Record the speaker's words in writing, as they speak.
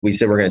We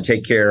said we're going to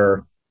take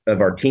care of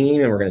our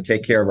team and we're going to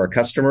take care of our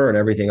customer, and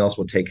everything else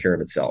will take care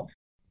of itself.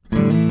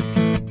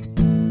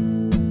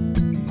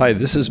 Hi,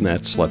 this is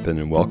Matt Slepin,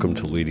 and welcome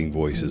to Leading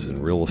Voices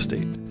in Real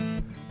Estate.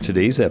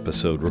 Today's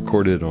episode,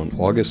 recorded on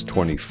August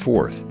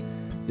 24th,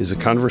 is a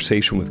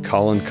conversation with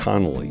Colin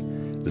Connolly,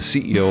 the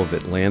CEO of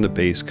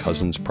Atlanta-based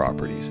Cousins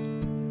Properties.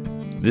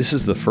 This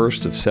is the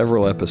first of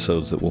several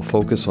episodes that will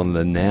focus on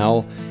the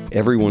now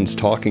everyone's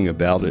talking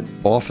about it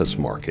office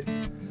market.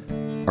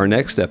 Our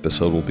next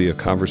episode will be a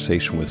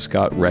conversation with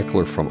Scott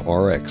Reckler from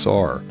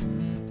RXR.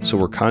 So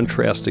we're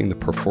contrasting the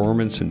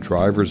performance and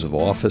drivers of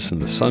office in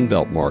the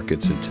Sunbelt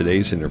markets in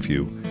today's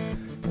interview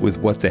with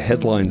what the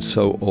headlines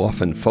so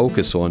often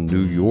focus on,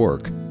 New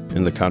York,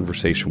 in the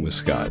conversation with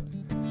Scott.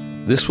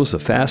 This was a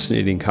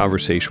fascinating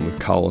conversation with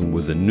Colin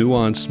with a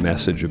nuanced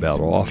message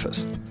about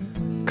office.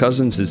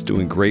 Cousins is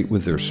doing great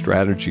with their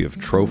strategy of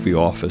trophy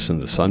office in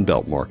the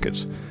Sunbelt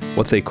markets,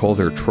 what they call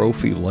their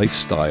trophy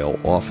lifestyle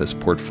office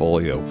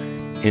portfolio,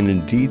 and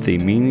indeed they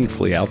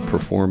meaningfully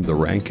outperform the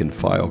rank and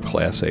file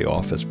Class A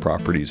office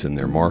properties in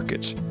their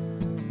markets.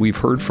 We've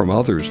heard from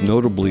others,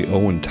 notably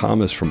Owen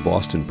Thomas from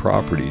Boston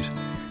Properties,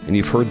 and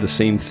you've heard the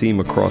same theme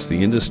across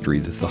the industry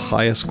that the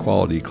highest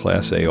quality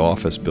Class A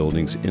office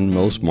buildings in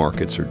most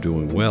markets are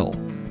doing well.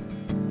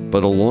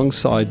 But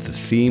alongside the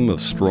theme of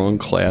strong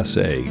Class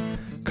A,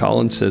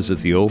 Colin says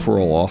that the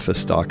overall office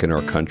stock in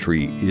our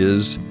country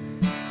is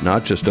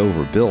not just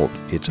overbuilt,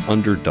 it's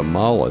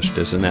under-demolished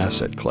as an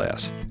asset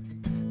class.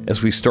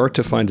 As we start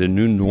to find a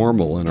new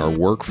normal in our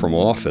work from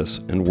office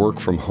and work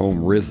from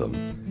home rhythm,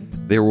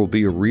 there will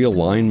be a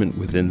realignment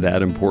within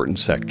that important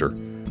sector,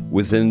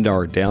 within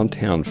our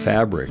downtown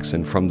fabrics,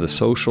 and from the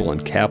social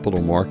and capital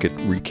market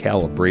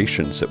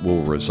recalibrations that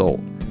will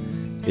result.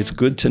 It's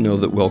good to know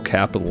that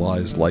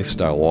well-capitalized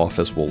lifestyle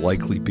office will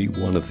likely be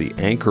one of the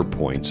anchor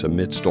points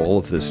amidst all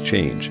of this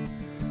change.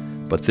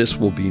 But this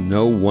will be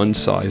no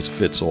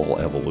one-size-fits-all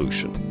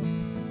evolution.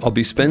 I'll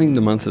be spending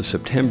the month of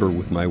September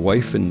with my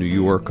wife in New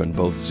York on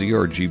both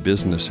ZRG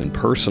business and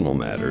personal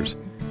matters,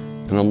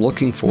 and I'm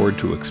looking forward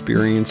to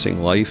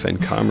experiencing life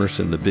and commerce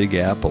in the Big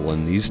Apple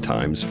in these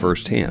times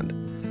firsthand.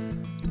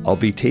 I'll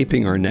be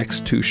taping our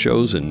next two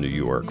shows in New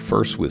York,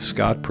 first with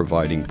Scott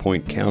providing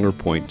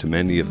point-counterpoint to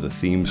many of the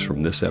themes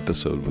from this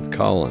episode with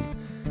Colin,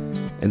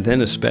 and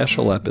then a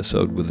special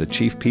episode with the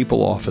Chief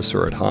People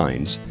Officer at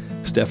Hines,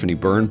 Stephanie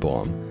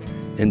Birnbaum,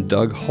 and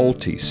Doug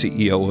Holte,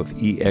 CEO of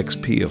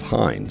EXP of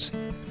Hines,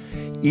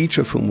 each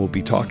of whom will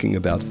be talking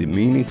about the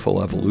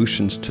meaningful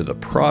evolutions to the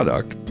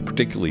product,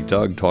 particularly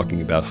Doug talking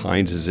about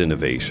Hines'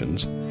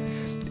 innovations,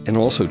 and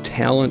also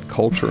talent,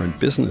 culture, and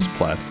business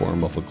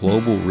platform of a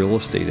global real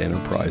estate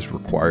enterprise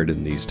required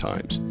in these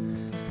times.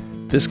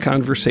 This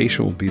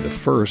conversation will be the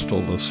first,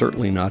 although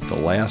certainly not the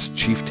last,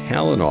 Chief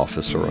Talent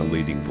Officer on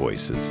Leading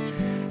Voices,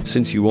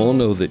 since you all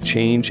know that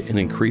change and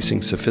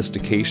increasing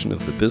sophistication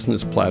of the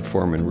business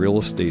platform in real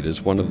estate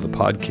is one of the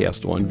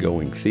podcast's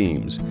ongoing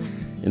themes,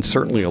 and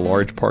certainly a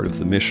large part of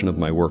the mission of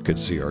my work at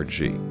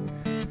ZRG.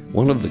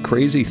 One of the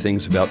crazy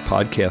things about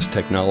podcast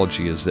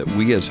technology is that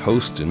we as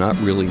hosts do not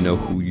really know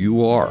who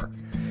you are.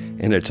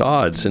 And it's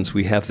odd since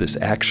we have this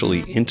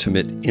actually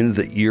intimate,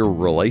 in-the-ear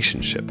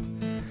relationship.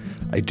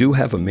 I do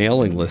have a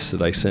mailing list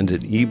that I send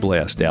an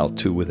e-blast out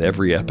to with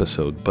every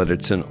episode, but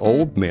it's an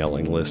old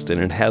mailing list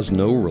and it has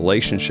no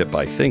relationship,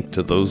 I think,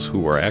 to those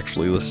who are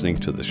actually listening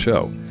to the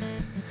show.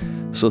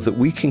 So that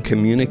we can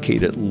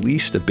communicate at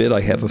least a bit,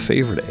 I have a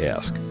favor to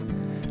ask.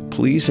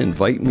 Please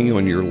invite me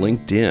on your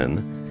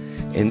LinkedIn,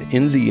 and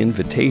in the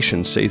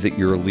invitation say that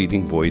you're a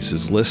Leading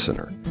Voices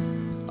listener.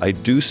 I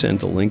do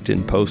send a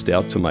LinkedIn post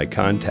out to my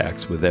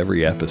contacts with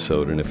every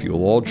episode, and if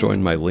you'll all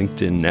join my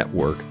LinkedIn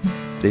network,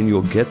 then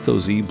you'll get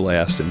those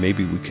e-blasts and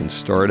maybe we can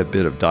start a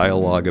bit of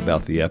dialogue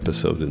about the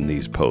episode in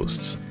these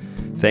posts.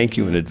 Thank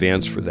you in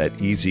advance for that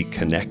easy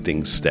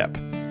connecting step.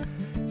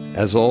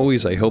 As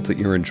always, I hope that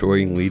you're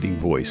enjoying Leading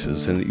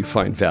Voices and that you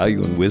find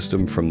value and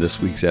wisdom from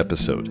this week's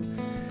episode.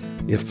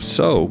 If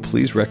so,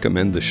 please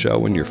recommend the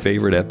show and your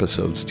favorite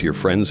episodes to your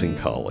friends and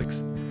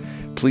colleagues.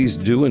 Please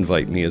do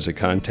invite me as a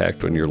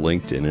contact on your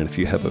LinkedIn, and if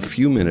you have a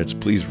few minutes,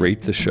 please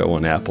rate the show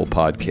on Apple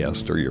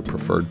Podcast or your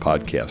preferred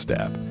podcast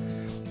app.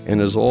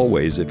 And as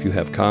always, if you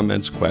have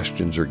comments,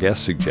 questions, or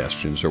guest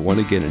suggestions, or want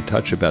to get in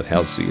touch about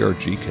how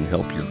ZRG can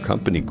help your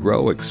company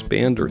grow,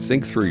 expand, or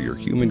think through your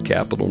human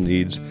capital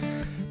needs,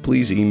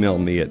 please email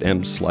me at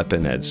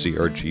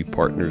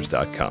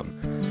mslepin@zrgpartners.com.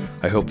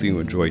 I hope that you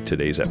enjoyed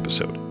today's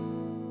episode.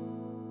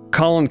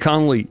 Colin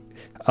Connolly,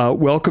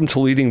 welcome to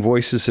Leading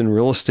Voices in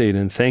Real Estate,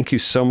 and thank you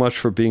so much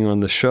for being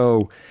on the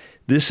show.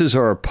 This is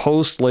our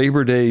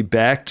post-Labor Day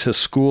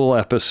back-to-school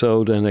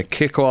episode and a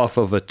kickoff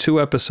of a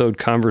 2-episode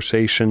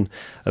conversation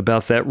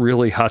about that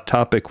really hot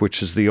topic,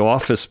 which is the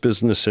office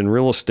business in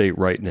real estate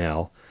right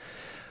now.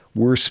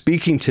 We're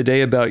speaking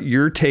today about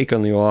your take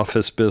on the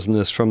office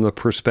business from the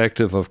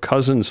perspective of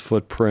Cousins'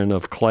 footprint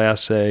of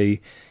Class A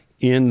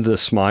in the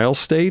Smile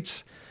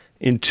States.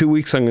 In 2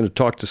 weeks, I'm going to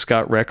talk to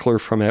Scott Reckler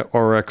from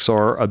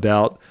RXR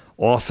about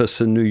office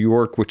in New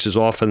York, which is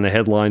often the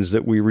headlines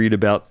that we read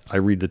about. I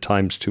read the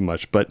Times too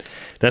much, but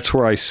that's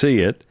where I see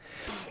it.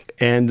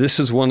 And this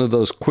is one of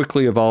those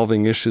quickly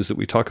evolving issues that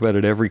we talk about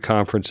at every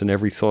conference and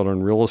every Thought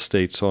on Real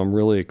Estate. So I'm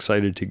really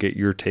excited to get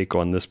your take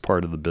on this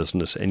part of the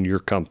business and your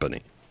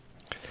company.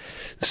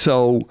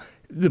 So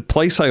the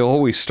place I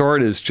always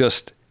start is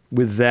just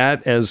with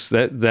that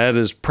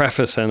as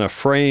preface and a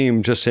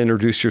frame. Just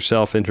introduce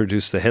yourself,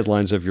 introduce the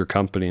headlines of your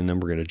company, and then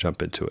we're going to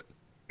jump into it.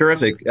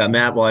 Terrific,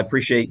 Matt. Well, I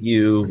appreciate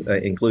you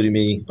including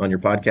me on your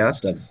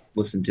podcast. I've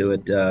listened to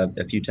it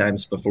a few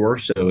times before,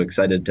 so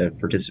excited to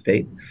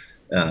participate.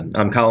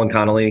 I'm Colin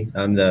Connolly.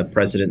 I'm the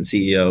president and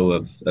CEO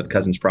of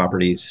Cousins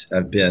Properties.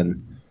 I've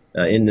been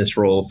in this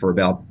role for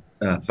about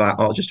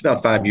just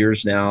about 5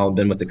 years now. I've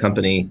been with the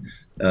company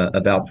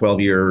about 12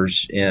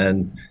 years.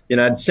 And,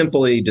 I'd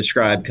simply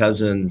describe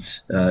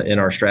Cousins in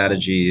our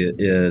strategy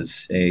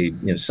is a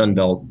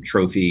Sunbelt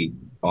trophy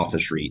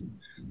office REIT.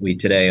 We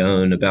today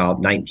own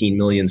about 19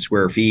 million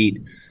square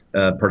feet,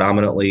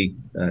 predominantly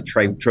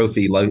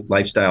trophy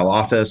lifestyle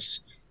office.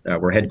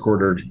 We're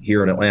headquartered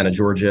here in Atlanta,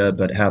 Georgia,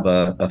 but have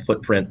a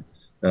footprint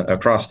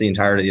across the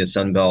entirety of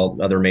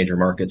Sunbelt. Other major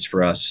markets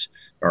for us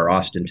are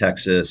Austin,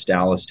 Texas,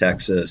 Dallas,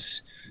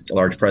 Texas, a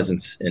large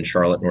presence in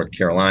Charlotte, North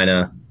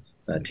Carolina,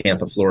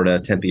 Tampa, Florida,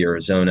 Tempe,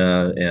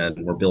 Arizona,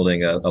 and we're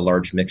building a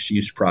large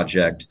mixed-use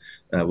project,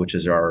 which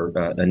is our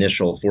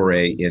initial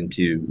foray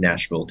into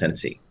Nashville,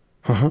 Tennessee.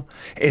 Uh-huh.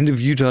 And have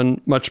you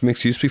done much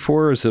mixed use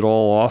before? Is it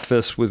all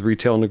office with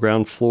retail on the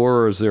ground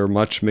floor, or is there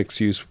much mixed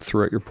use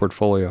throughout your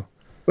portfolio?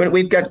 Well,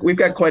 we've got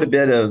quite a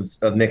bit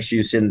of mixed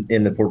use in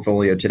the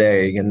portfolio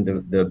today, and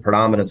the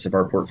predominance of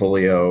our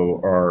portfolio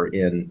are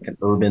in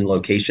urban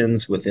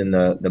locations within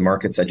the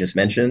markets I just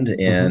mentioned.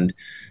 And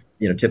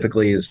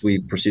typically as we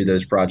pursue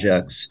those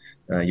projects,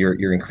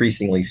 you're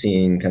increasingly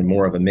seeing kind of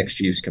more of a mixed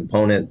use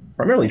component,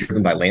 primarily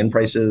driven by land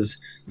prices.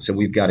 So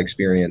we've got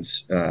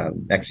experience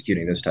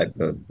executing those type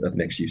of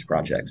mixed use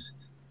projects.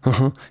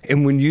 Uh-huh.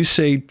 And when you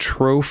say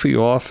trophy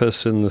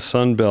office in the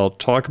Sun Belt,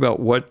 talk about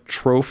what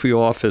trophy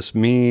office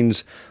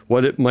means,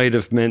 what it might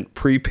have meant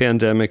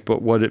pre-pandemic,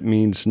 but what it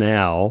means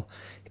now,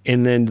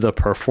 and then the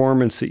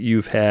performance that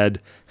you've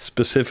had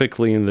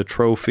specifically in the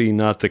trophy,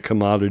 not the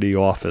commodity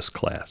office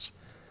class.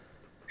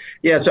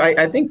 Yeah, so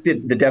I think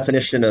that the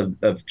definition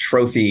of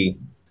trophy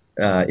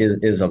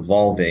is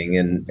evolving,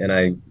 and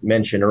I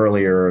mentioned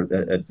earlier,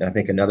 I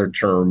think another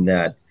term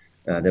that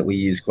we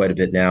use quite a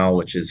bit now,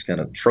 which is kind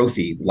of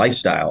trophy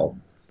lifestyle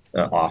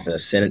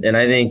office. And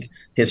I think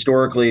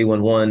historically,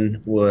 when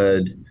one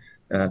would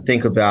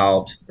think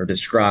about or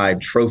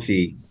describe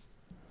trophy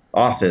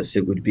office,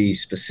 it would be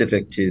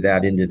specific to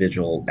that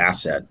individual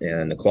asset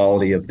and the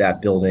quality of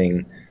that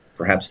building,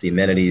 perhaps the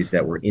amenities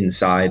that were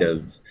inside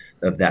of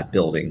that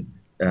building.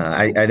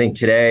 I think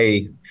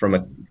today, from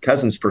a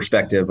Cousins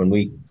perspective, when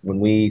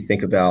we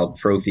think about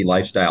trophy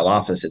lifestyle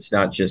office, it's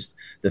not just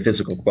the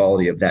physical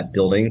quality of that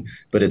building,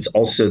 but it's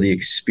also the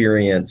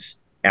experience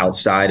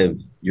outside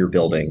of your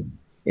building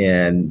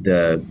and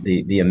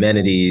the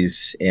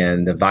amenities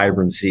and the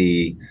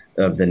vibrancy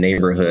of the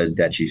neighborhood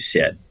that you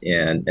sit.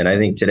 And I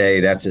think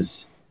today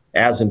that's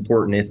as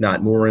important, if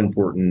not more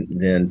important,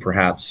 than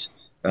perhaps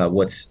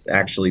what's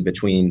actually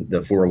between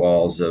the four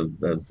walls of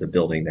the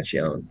building that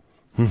you own.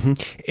 Mm-hmm.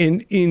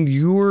 And in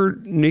your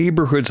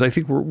neighborhoods, I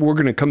think we're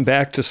going to come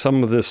back to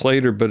some of this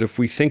later, but if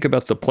we think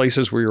about the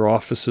places where your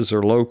offices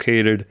are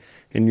located,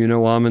 and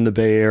I'm in the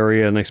Bay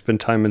Area and I spend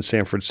time in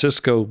San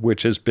Francisco,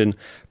 which has been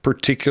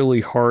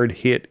particularly hard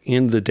hit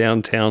in the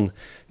downtown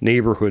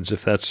neighborhoods,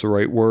 if that's the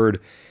right word.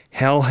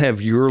 How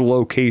have your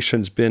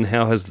locations been?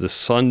 How has the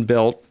Sun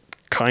Belt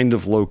kind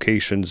of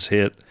locations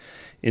hit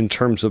in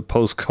terms of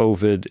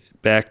post-COVID,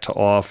 back to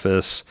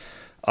office,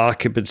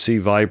 occupancy,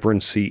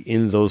 vibrancy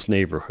in those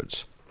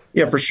neighborhoods?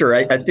 Yeah, for sure.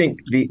 I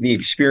think the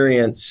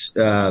experience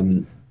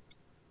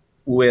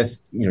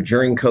with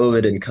during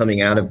COVID and coming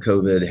out of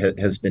COVID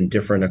has been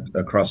different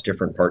across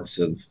different parts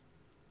of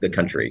the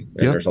country,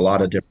 and there's a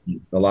lot of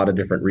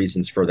different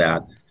reasons for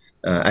that.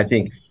 I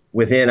think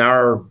within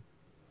our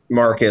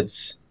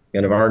markets,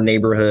 kind of our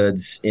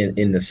neighborhoods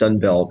in the Sun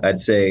Belt, I'd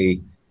say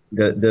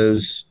that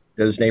those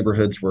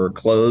neighborhoods were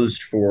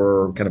closed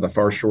for kind of a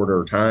far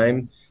shorter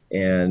time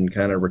and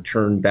kind of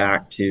return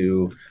back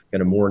to kind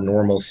of more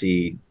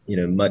normalcy,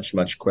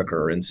 much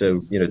quicker. And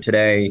so,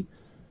 today,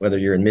 whether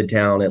you're in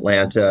Midtown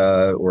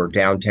Atlanta or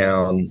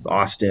downtown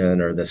Austin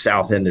or the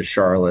south end of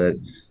Charlotte,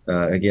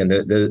 again,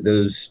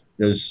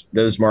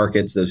 those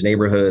markets, those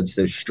neighborhoods,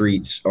 those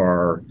streets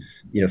are,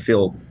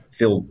 feel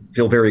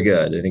very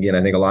good. And again,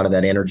 I think a lot of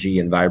that energy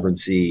and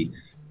vibrancy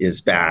is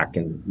back,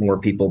 and more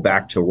people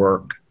back to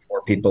work,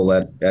 more people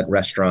at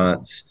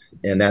restaurants,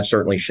 and that's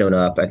certainly shown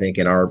up, I think,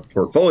 in our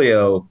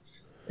portfolio.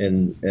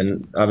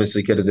 And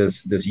obviously, kind of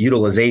this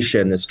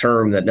utilization, this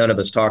term that none of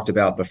us talked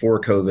about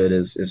before COVID,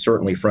 is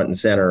certainly front and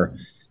center.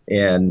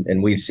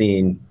 And we've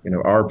seen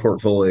our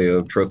portfolio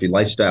of trophy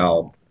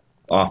lifestyle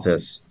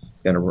office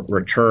kind of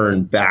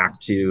return back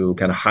to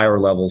kind of higher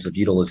levels of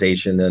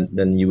utilization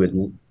than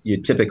you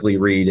typically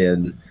read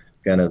in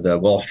kind of the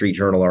Wall Street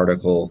Journal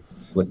article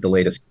with the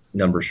latest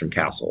numbers from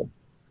Castle.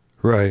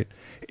 Right.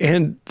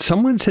 And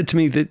someone said to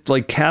me that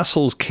like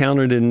Castle's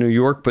counted in New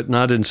York, but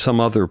not in some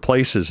other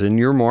places. In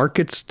your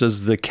markets,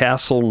 does the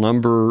Castle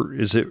number,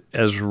 is it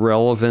as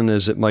relevant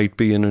as it might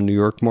be in a New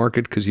York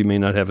market? Because you may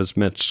not have as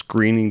much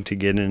screening to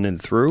get in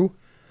and through.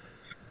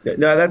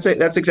 No, that's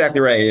exactly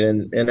right.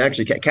 And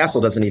actually,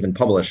 Castle doesn't even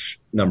publish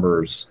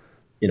numbers,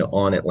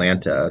 on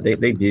Atlanta.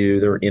 They do.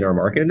 They're in our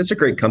market, and it's a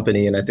great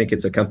company. And I think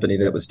it's a company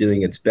that was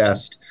doing its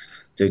best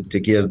to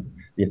give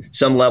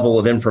some level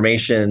of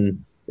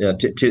information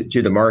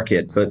to the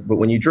market. But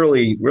when you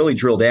really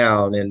drill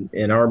down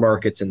in our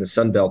markets in the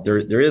Sun Belt,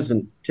 there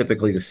isn't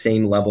typically the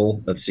same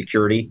level of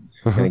security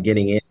kind of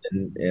getting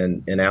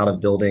in and out of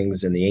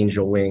buildings and the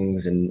angel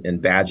wings and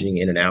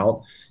badging in and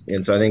out.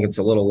 And so I think it's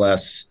a little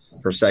less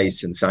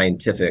precise and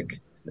scientific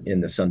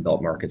in the Sun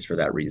Belt markets for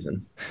that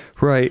reason.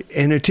 Right.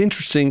 And it's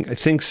interesting. I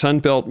think Sun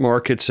Belt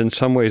markets in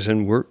some ways,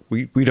 and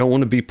we don't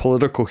want to be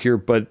political here,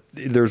 but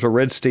there's a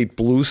red state,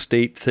 blue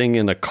state thing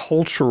and a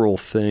cultural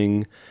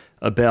thing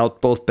about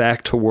both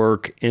back to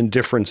work in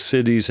different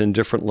cities and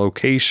different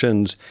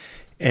locations,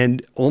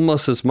 and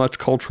almost as much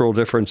cultural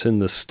difference in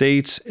the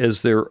States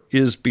as there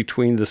is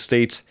between the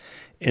States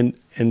and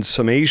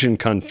some Asian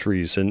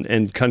countries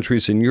and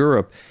countries in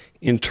Europe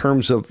in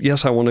terms of,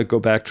 yes, I want to go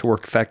back to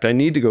work. In fact, I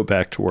need to go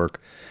back to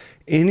work.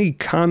 Any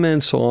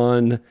comments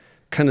on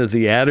kind of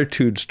the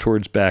attitudes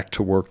towards back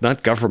to work,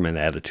 not government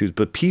attitudes,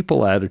 but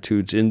people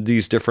attitudes in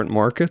these different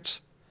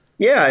markets?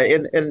 Yeah,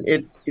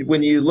 and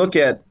when you look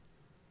at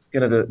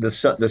kind of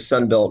the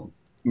Sun Belt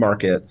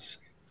markets,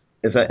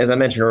 as I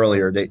mentioned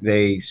earlier,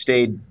 they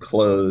stayed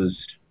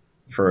closed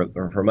for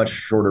a much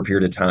shorter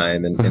period of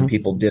time, and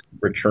people did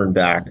return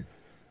back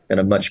in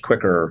a much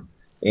quicker.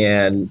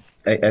 And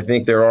I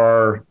think there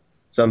are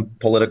some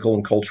political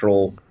and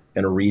cultural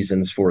kind of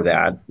reasons for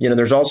that.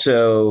 There's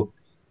also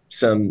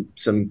some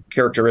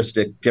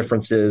characteristic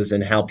differences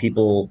in how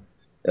people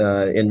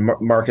in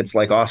markets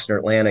like Austin or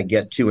Atlanta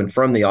get to and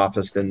from the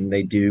office than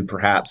they do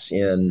perhaps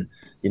in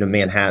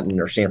Manhattan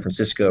or San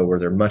Francisco, where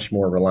they're much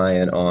more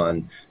reliant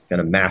on kind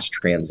of mass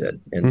transit.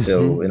 And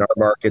so in our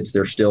markets,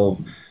 they're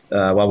still,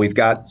 while we've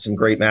got some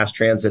great mass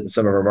transit in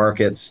some of our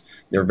markets,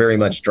 they're very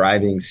much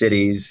driving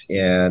cities.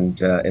 And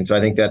so I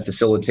think that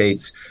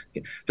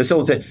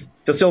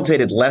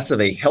facilitated less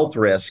of a health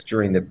risk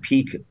during the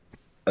peak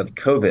of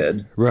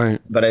COVID.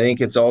 Right. But I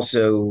think it's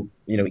also,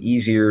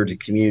 easier to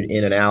commute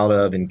in and out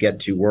of and get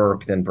to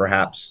work than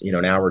perhaps,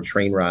 an hour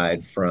train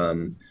ride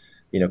from,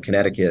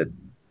 Connecticut,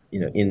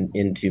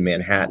 into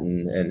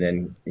Manhattan, and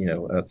then,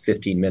 a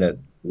 15-minute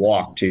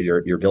walk to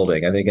your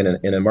building. I think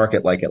in a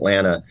market like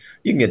Atlanta,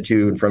 you can get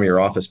to and from your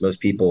office, most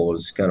people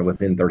is kind of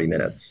within 30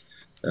 minutes.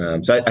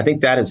 So I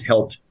think that has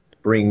helped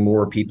bring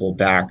more people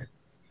back,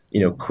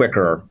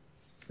 quicker.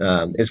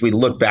 As we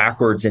look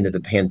backwards into the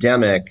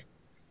pandemic,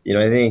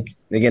 I think,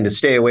 again, to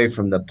stay away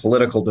from the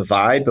political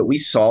divide, but we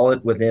saw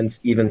it within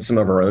even some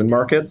of our own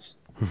markets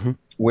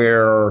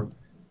where,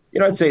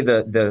 I'd say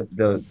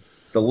the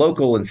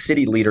local and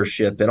city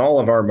leadership in all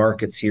of our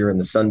markets here in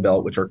the Sun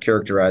Belt, which are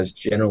characterized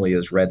generally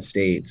as red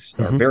states,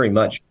 are very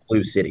much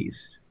blue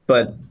cities.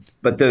 But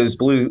those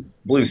blue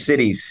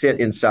cities sit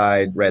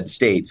inside red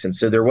states. And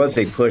so there was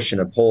a push and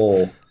a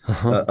pull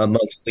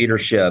amongst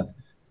leadership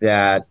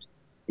that,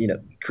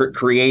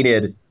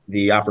 created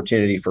the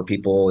opportunity for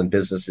people and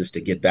businesses to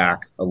get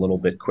back a little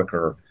bit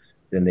quicker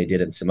than they did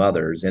in some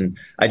others. And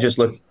I just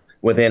look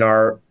within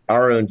our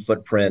own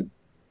footprint,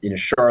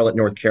 Charlotte,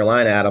 North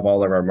Carolina, out of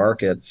all of our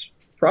markets,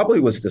 probably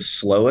was the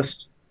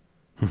slowest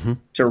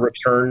to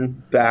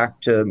return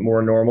back to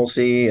more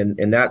normalcy.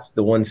 And that's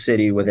the one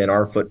city within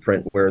our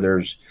footprint where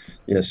there's,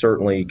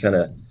 certainly kind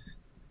of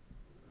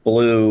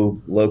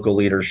blue local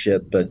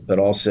leadership, but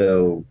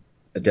also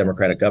a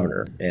Democratic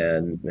governor.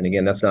 And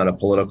again, that's not a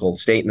political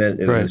statement.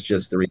 It was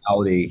just the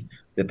reality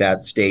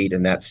that state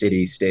and that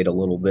city stayed a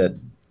little bit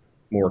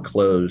more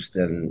closed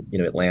than,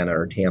 Atlanta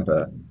or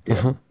Tampa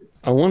did.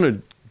 I want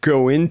to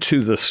go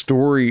into the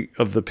story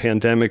of the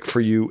pandemic for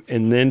you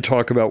and then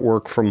talk about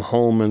work from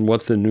home and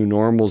what the new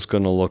normal is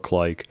going to look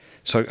like.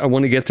 So I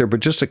want to get there, but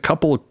just a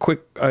couple of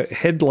quick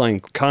headline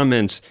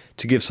comments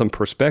to give some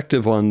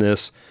perspective on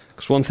this.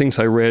 Because one of the things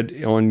I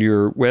read on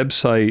your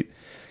website,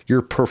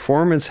 your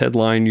performance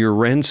headline, your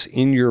rents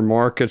in your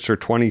markets are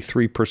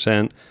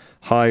 23%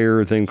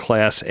 higher than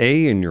Class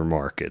A in your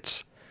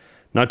markets,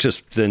 not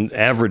just than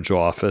average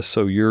office.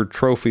 So your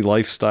trophy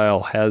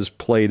lifestyle has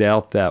played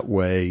out that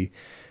way.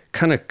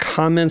 Kind of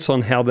comments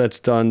on how that's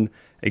done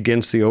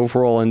against the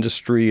overall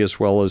industry as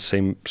well as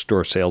same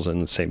store sales in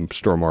the same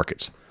store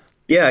markets.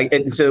 Yeah,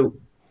 and so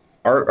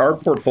our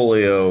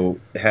portfolio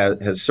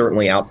has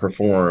certainly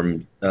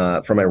outperformed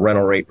from a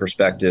rental rate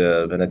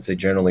perspective, and I'd say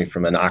generally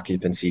from an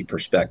occupancy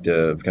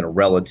perspective, kind of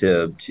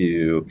relative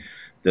to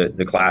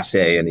the Class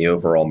A and the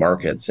overall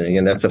markets. And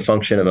again, that's a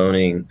function of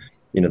owning,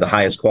 the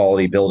highest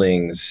quality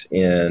buildings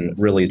in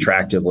really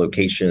attractive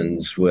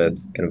locations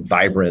with kind of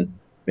vibrant,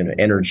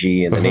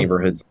 energy in the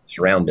neighborhoods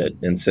around it.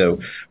 And so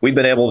we've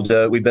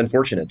been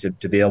fortunate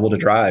to be able to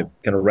drive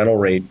kind of rental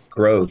rate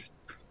growth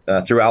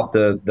throughout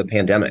the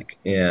pandemic.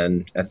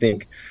 And I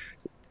think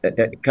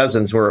at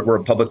Cousins, we're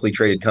a publicly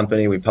traded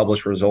company. We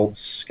publish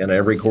results kind of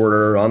every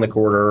quarter on the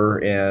quarter.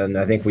 And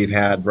I think we've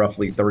had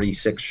roughly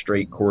 36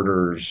 straight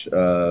quarters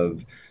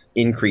of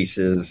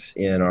increases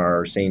in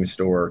our same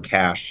store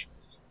cash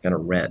kind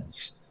of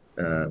rents.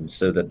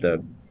 So that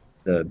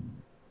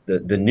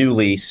the new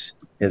lease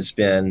has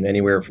been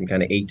anywhere from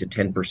kind of 8 to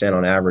 10%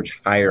 on average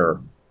higher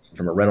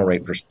from a rental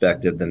rate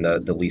perspective than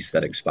the lease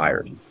that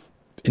expired.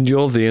 And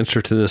you'll have the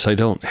answer to this. I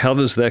don't. How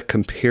does that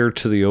compare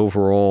to the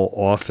overall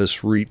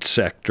office REIT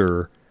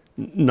sector,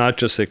 not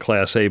just at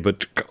Class A,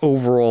 but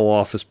overall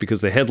office?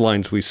 Because the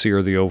headlines we see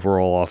are the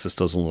overall office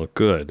doesn't look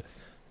good.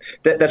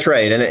 That's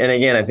right. And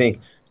again, I think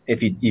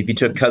if you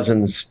took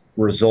Cousins'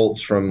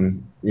 results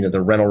from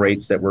the rental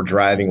rates that we're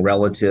driving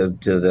relative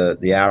to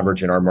the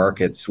average in our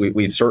markets,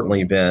 we've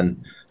certainly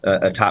been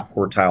a top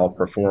quartile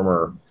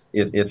performer,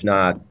 if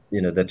not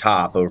the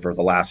top over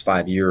the last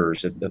 5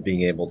 years of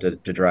being able to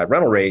drive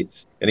rental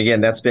rates. And again,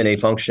 that's been a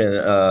function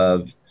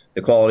of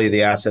the quality of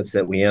the assets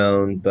that we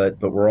own, but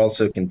we're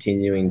also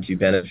continuing to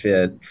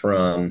benefit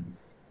from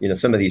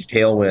some of these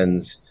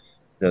tailwinds.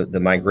 The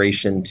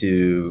migration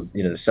to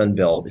the Sun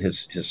Belt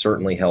has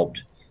certainly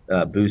helped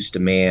boost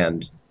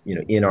demand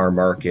in our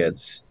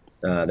markets.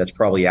 That's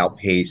probably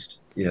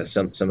outpaced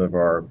some of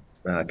our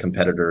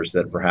competitors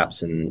that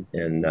perhaps in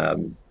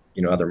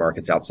other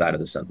markets outside of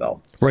the Sun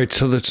Belt. Right.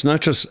 So that's not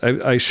just,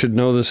 I should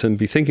know this and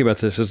be thinking about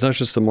this, it's not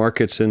just the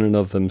markets in and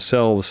of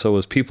themselves. So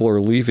as people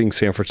are leaving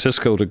San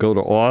Francisco to go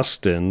to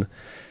Austin,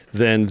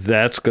 then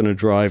that's going to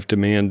drive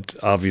demand,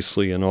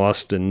 obviously, in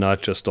Austin,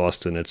 not just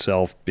Austin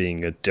itself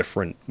being a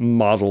different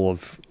model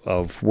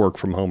of work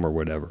from home or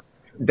whatever.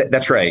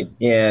 That's right.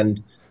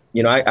 And,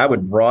 I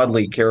would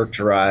broadly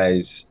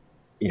characterize,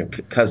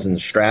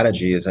 Cousins'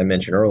 strategy, as I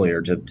mentioned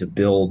earlier, to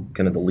build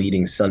kind of the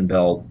leading Sun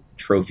Belt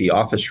trophy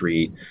office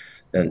REIT.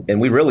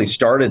 And we really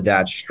started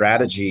that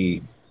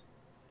strategy,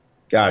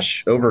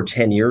 over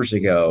 10 years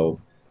ago.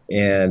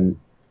 And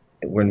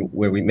when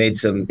we made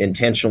some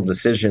intentional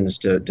decisions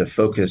to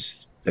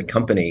focus the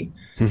company.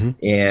 Mm-hmm.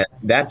 And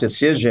that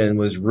decision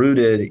was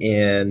rooted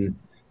in,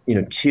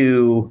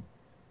 two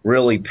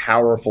really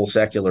powerful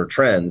secular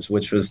trends,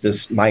 which was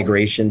this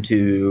migration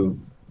to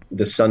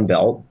the Sun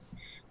Belt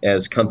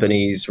as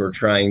companies were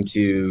trying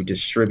to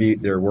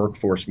distribute their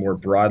workforce more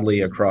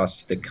broadly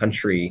across the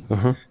country,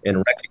 uh-huh.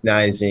 and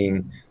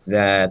recognizing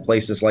that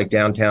places like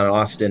downtown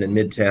Austin and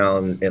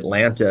midtown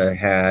Atlanta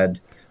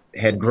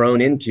had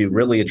grown into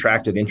really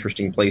attractive,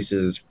 interesting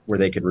places where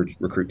they could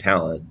recruit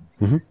talent.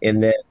 Mm-hmm.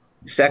 And then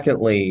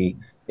secondly,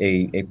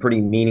 a pretty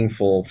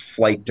meaningful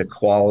flight to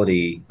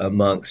quality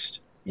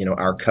amongst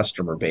our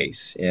customer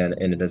base and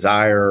a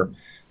desire,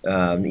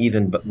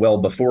 even well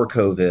before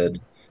COVID,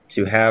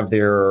 to have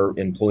their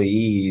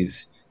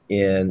employees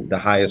in the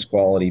highest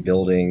quality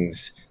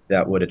buildings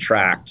that would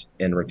attract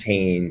and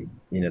retain,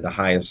 the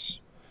highest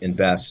and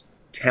best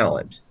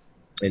talent.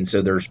 And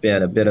so there's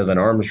been a bit of an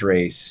arms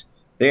race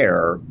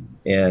there.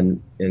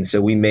 And so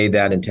we made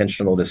that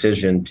intentional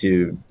decision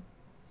to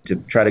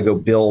try to go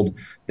build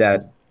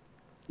that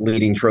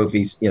leading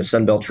trophies,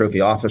 Sun Belt Trophy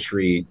Office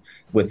REIT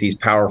with these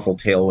powerful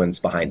tailwinds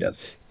behind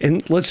us.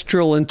 And let's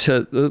drill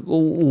into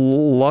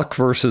luck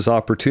versus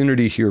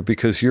opportunity here,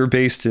 because you're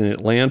based in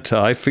Atlanta.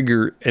 I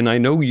figure, and I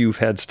know you've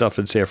had stuff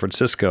in San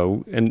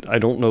Francisco, and I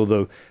don't know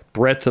the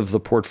breadth of the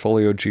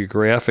portfolio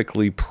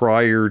geographically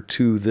prior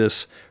to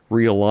this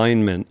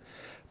realignment,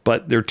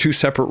 but there are two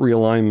separate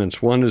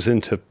realignments. One is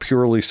into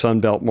purely Sun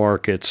Belt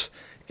markets,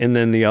 and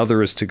then the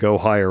other is to go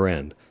higher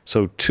end.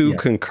 So two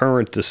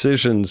concurrent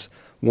decisions.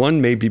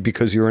 One may be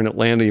because you're in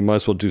Atlanta, you might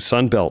as well do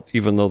Sun Belt,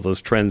 even though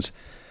those trends,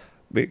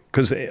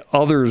 because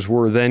others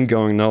were then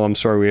going, no, I'm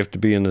sorry, we have to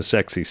be in the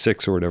sexy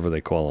six or whatever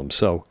they call them.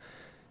 So,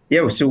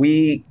 so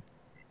we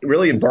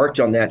really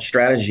embarked on that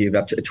strategy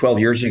about 12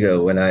 years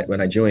ago when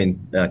I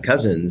joined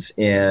Cousins,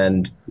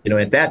 and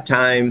at that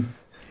time,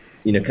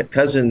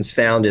 Cousins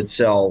found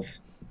itself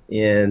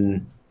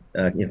in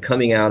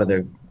coming out of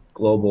the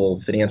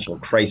global financial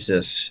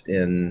crisis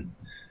in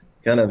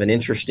kind of an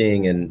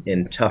interesting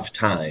and tough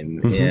time.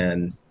 Mm-hmm.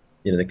 And,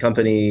 the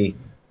company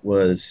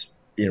was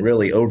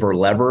really over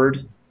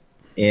levered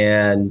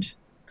and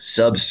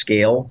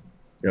subscale,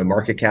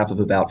 market cap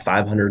of about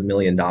 $500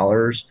 million,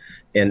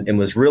 and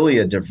was really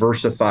a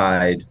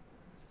diversified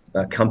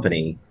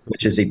company,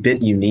 which is a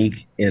bit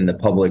unique in the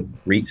public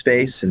REIT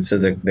space. And so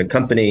the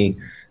company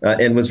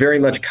and was very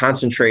much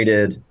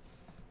concentrated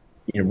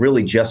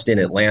really just in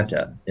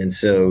Atlanta. And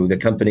so the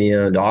company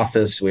owned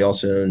office. We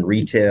also owned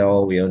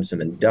retail. We owned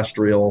some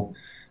industrial.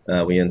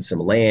 We owned some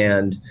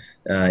land.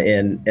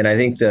 And I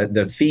think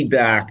the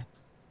feedback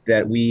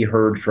that we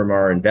heard from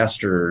our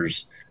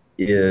investors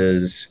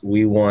is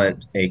we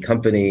want a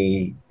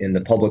company in the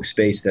public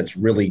space that's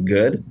really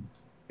good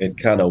at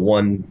kind of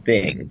one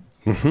thing.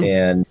 Mm-hmm.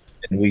 And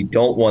we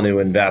don't want to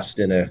invest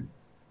in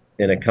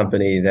a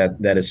company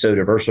that is so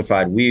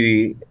diversified.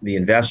 We, the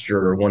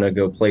investor, want to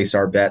go place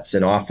our bets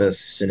in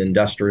office and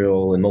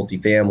industrial and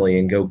multifamily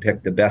and go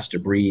pick the best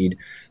of breed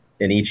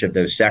in each of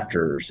those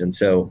sectors. And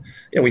so,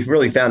 we've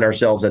really found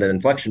ourselves at an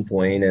inflection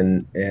point,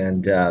 and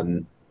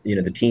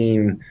the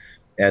team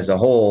as a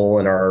whole,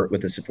 and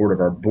with the support of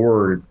our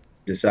board,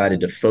 decided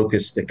to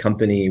focus the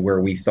company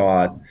where we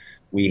thought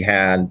we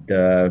had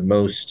the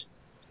most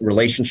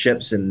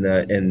relationships and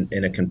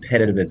a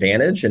competitive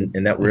advantage,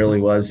 and that really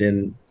was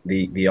in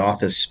the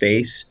office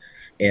space.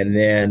 And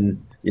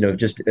then,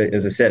 just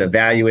as I said,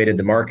 evaluated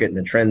the market and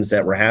the trends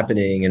that were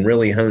happening, and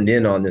really honed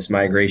in on this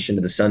migration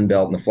to the Sun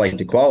Belt and the flight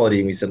to quality.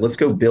 And we said, let's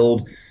go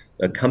build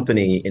a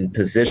company and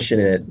position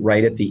it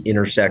right at the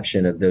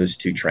intersection of those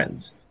two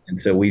trends. And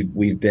so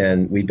we've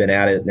been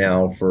at it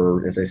now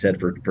for, as I said,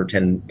 for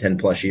 10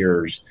 plus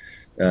years.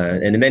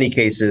 And in many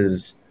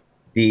cases,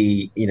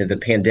 the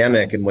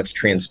pandemic and what's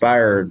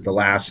transpired the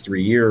last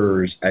 3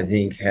 years, I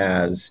think,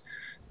 has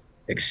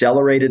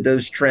accelerated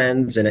those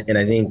trends, and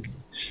I think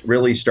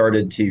really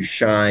started to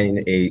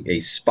shine a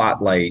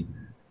spotlight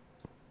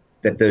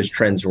that those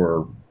trends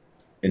were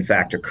in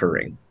fact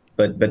occurring.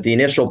 But the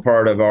initial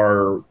part of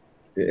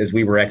as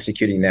we were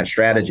executing that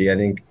strategy, I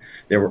think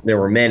there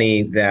were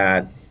many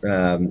that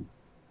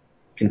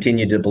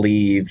continued to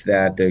believe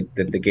that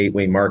the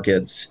gateway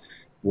markets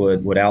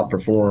would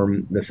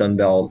outperform the Sun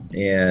Belt,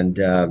 and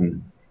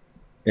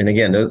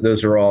again,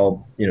 those are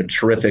all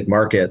terrific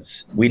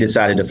markets. We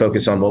decided to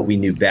focus on what we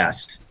knew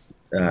best,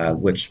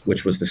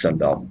 which was the Sun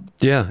Belt.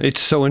 Yeah, it's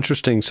so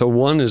interesting. So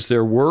one is,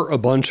 there were a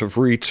bunch of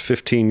REITs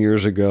 15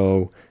 years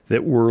ago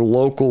that were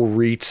local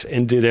REITs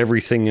and did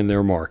everything in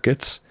their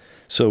markets.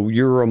 So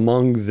you're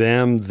among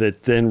them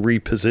that then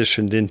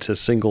repositioned into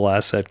single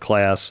asset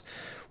class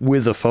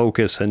with a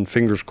focus, and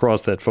fingers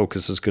crossed that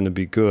focus is going to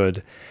be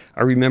good.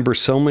 I remember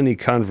so many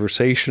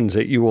conversations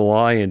at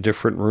ULI in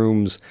different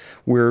rooms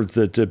where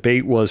the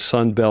debate was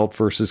Sun Belt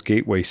versus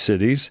gateway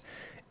cities.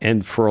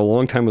 And for a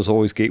long time it was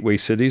always gateway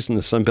cities, and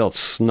the Sun Belt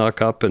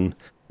snuck up and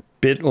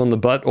bit on the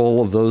butt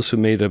all of those who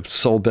made a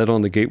sole bet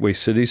on the gateway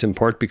cities, in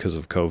part because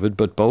of COVID,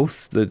 but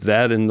both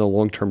that and the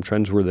long-term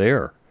trends were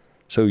there.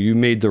 So you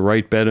made the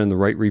right bet and the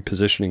right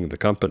repositioning of the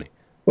company.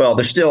 Well,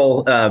 there's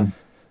still,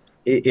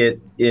 it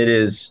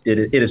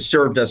has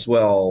served us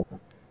well,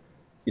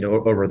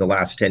 over the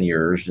last 10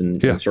 years,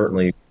 and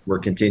certainly we're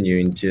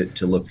continuing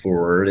to look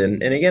forward.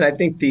 And again, I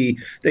think the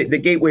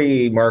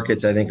gateway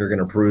markets, I think, are going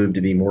to prove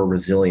to be more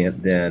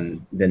resilient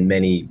than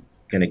many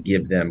going to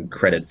give them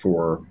credit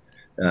for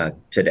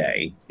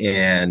today.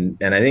 And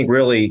I think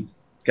really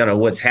kind of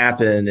what's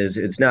happened is,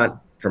 it's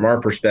not, from our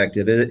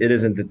perspective, it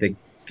isn't that the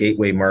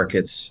gateway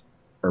markets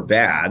are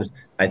bad.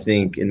 I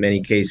think in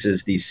many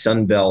cases these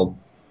Sun Belt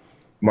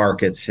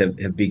markets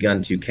have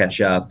begun to catch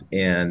up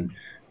and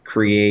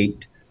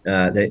create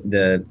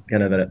the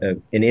kind of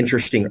an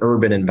interesting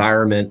urban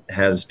environment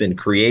has been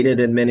created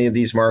in many of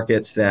these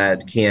markets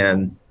that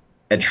can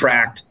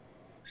attract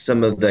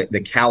some of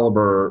the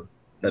caliber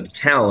of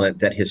talent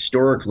that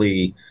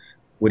historically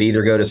would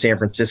either go to San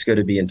Francisco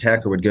to be in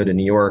tech, or would go to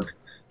New York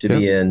to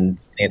be in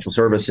financial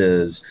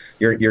services.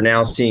 You're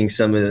now seeing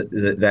some of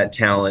that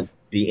talent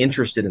be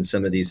interested in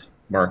some of these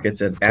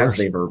markets as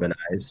they've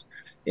urbanized,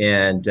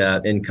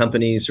 and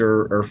companies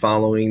are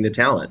following the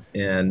talent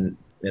and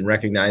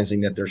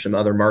recognizing that there's some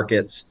other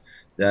markets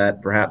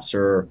that perhaps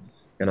are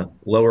kind of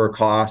lower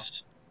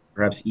cost,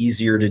 perhaps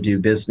easier to do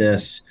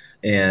business,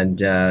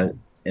 and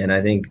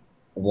I think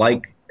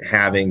like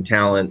having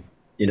talent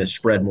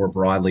spread more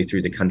broadly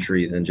through the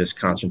country than just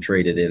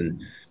concentrated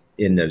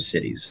in those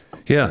cities.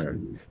 Yeah.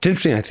 It's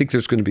interesting. I think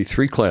there's going to be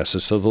three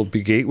classes. So there'll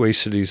be gateway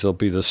cities, there'll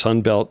be the Sun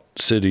Belt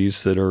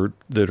cities that are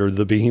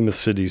the behemoth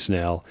cities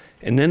now.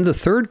 And then the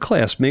third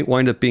class may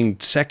wind up being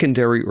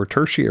secondary or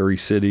tertiary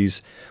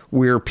cities,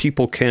 where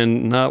people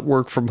can not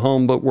work from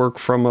home, but work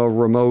from a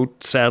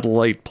remote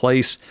satellite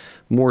place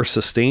more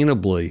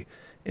sustainably.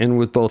 And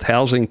with both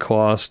housing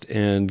cost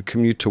and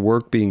commute to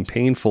work being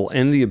painful,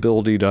 and the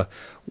ability to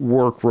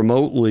work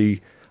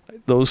remotely,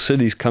 those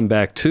cities come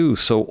back too.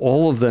 So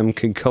all of them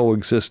can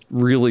coexist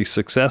really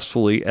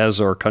successfully as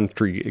our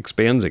country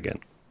expands again.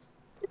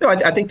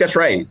 I think that's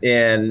right.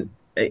 And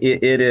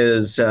it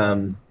is,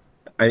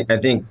 I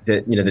think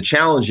that, the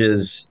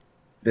challenges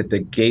that the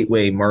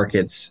gateway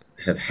markets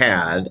have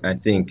had, I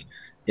think,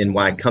 in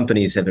why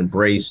companies have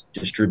embraced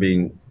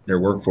distributing their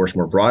workforce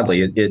more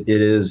broadly,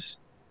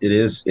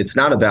 it's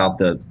not about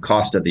the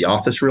cost of the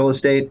office real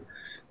estate.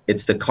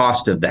 It's the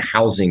cost of the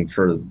housing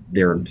for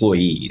their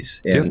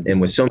employees.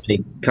 And with so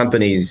many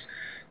companies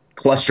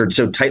clustered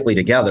so tightly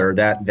together,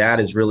 that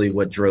is really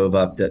what drove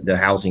up the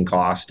housing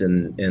cost.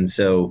 And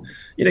so,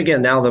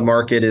 again, now the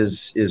market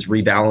is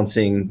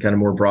rebalancing kind of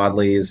more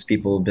broadly as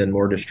people have been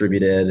more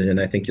distributed. And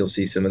I think you'll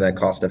see some of that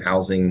cost of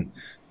housing,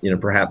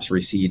 perhaps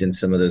recede in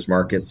some of those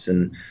markets.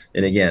 And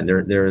again,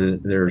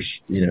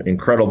 there's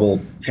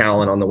incredible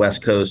talent on the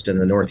West Coast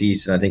and the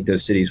Northeast, and I think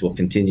those cities will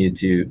continue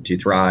to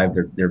thrive.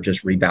 They're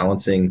just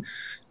rebalancing,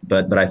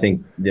 but I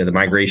think the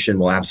migration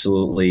will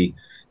absolutely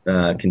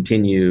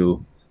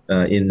continue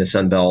in the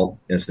Sun Belt,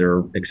 as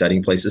they're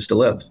exciting places to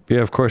live.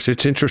 Yeah, of course.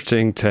 It's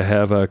interesting to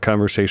have a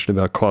conversation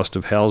about cost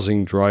of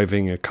housing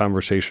driving a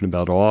conversation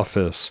about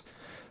office.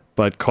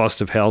 but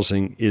cost of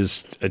housing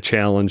is a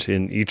challenge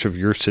in each of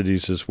your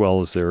cities as well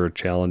as they're a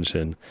challenge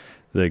in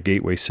the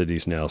gateway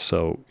cities now.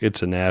 So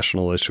it's a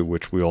national issue,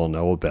 which we all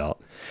know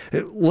about.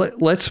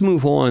 Let's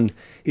move on.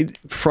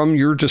 From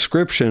your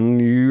description,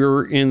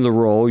 you're in the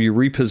role, you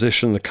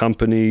reposition the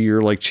company,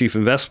 you're like chief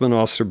investment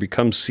officer,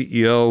 becomes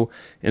CEO,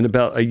 and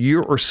about a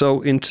year or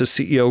so into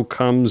CEO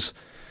comes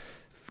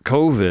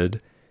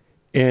COVID,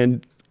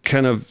 and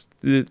kind of,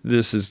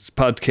 this is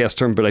podcast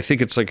term, but I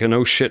think it's like an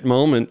oh shit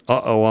moment.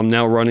 I'm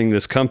now running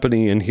this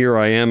company and here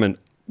I am, and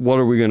what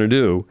are we going to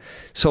do?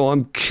 So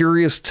I'm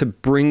curious to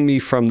bring me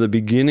from the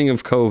beginning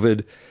of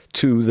COVID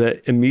to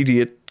the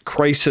immediate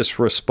crisis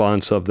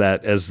response of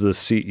that as the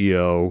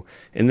CEO,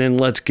 and then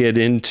let's get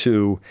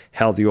into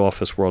how the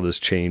office world has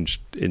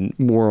changed in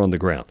more on the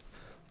ground.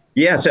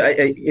 Yeah. So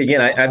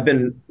I've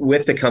been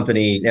with the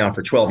company now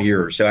for 12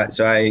 years. So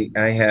I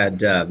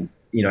had, I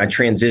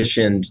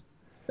transitioned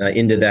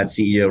into that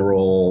CEO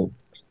role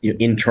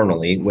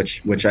internally,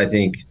 which I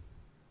think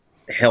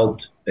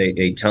helped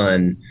a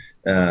ton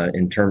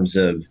in terms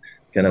of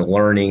kind of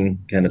learning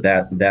kind of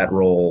that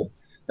role.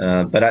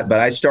 But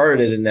I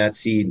started in that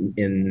seat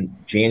in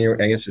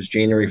January. I guess it was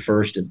January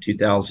 1st of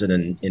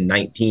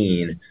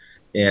 2019,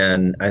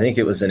 and I think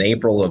it was in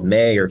April of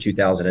May or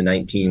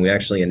 2019 we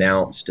actually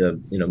announced a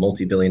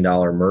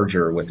multi-billion-dollar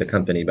merger with a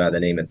company by the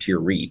name of Tier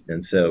REIT,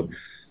 and so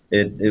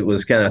it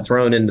was kind of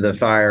thrown into the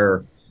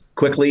fire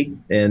quickly,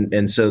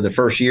 and so the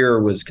first year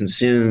was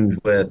consumed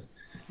with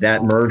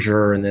that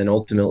merger and then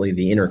ultimately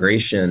the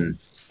integration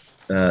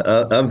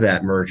of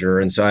that merger.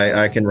 And so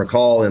I can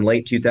recall in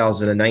late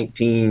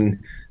 2019,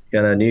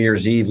 kind of New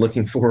Year's Eve,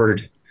 looking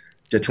forward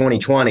to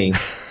 2020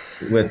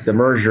 with the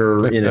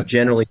merger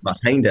generally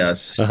behind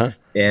us. Uh-huh.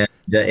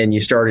 And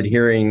you started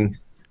hearing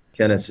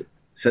kind of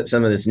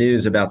some of this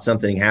news about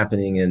something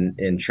happening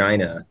in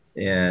China.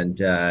 And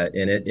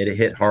it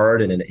hit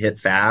hard and it hit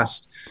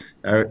fast.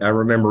 I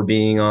remember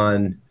being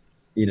on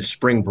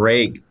spring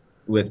break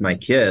with my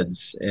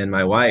kids and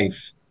my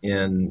wife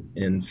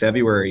in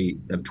February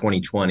of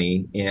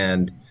 2020,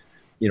 and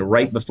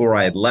right before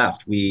I had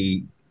left,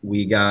 we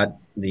got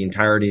the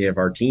entirety of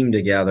our team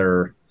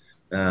together.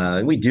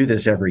 We do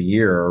this every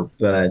year,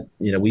 but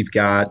we've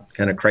got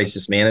kind of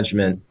crisis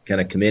management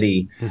kind of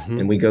committee, mm-hmm.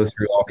 and we go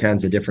through all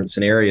kinds of different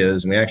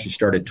scenarios. And we actually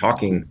started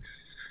talking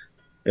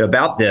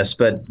about this,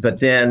 but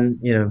then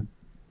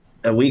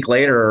a week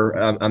later,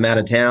 I'm out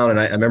of town, and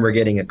I remember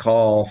getting a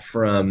call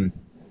from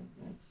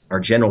our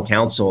general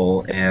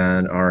counsel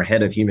and our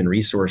head of human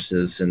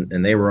resources,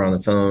 and they were on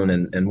the phone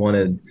and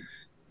wanted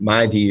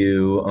my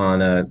view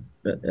on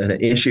an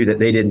issue that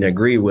they didn't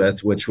agree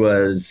with, which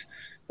was,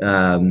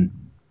 our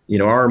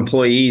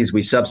employees,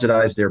 we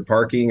subsidize their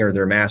parking or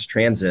their mass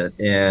transit,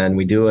 and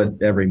we do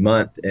it every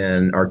month.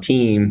 And our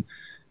team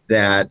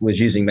that was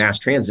using mass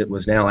transit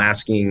was now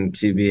asking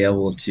to be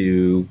able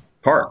to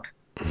park.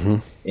 Mm-hmm.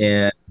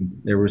 And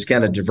there was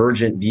kind of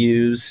divergent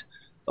views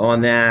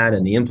on that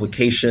and the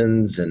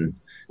implications. And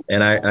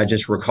I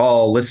just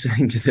recall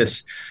listening to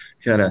this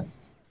kind of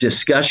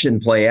discussion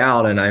play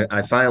out, and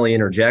I finally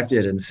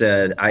interjected and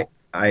said,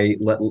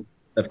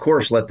 of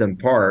course, let them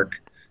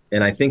park.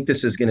 And I think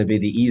this is going to be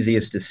the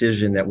easiest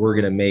decision that we're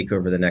going to make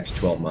over the next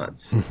 12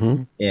 months.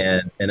 Mm-hmm.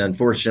 And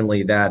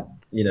unfortunately,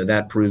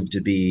 that proved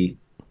to be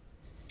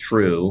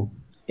true.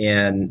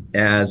 And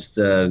as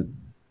the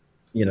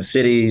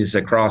cities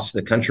across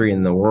the country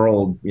and the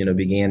world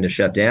began to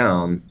shut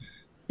down,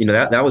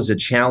 that was a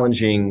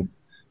challenging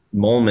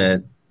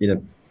moment,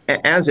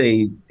 as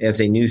a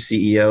new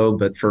CEO,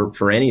 but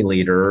for any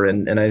leader.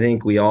 And I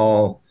think we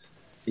all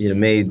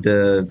made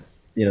the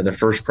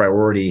first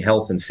priority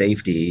health and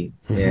safety.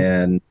 Mm-hmm.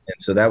 And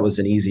so that was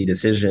an easy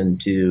decision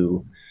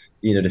to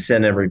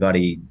send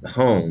everybody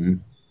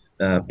home.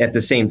 At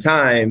the same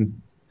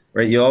time,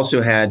 right, you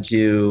also had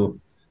to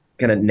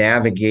kind of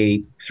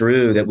navigate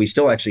through that. We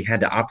still actually had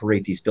to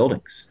operate these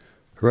buildings.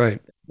 Right.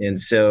 And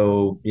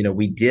so,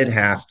 we did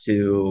have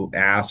to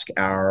ask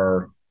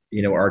our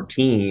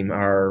team,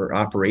 our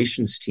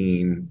operations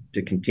team,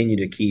 to continue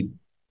to keep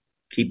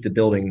the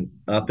building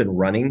up and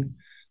running,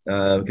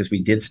 because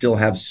we did still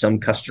have some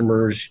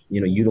customers,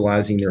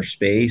 utilizing their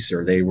space,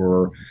 or they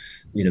were,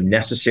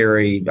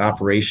 necessary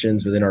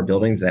operations within our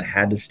buildings that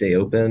had to stay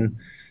open.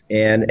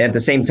 And at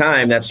the same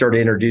time, that started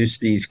to introduce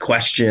these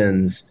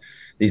questions,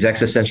 these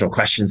existential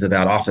questions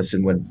about office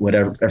and would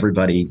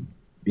everybody,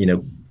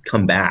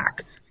 come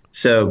back.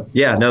 So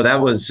yeah, no,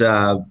 that was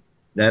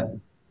that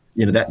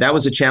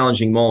was a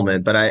challenging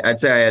moment. But I'd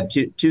say I had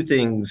two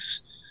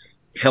things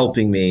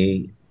helping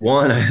me.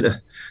 One,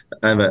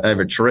 I have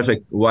a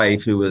terrific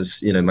wife who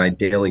was my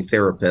daily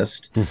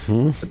therapist,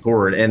 mm-hmm.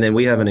 support, and then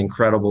we have an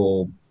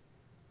incredible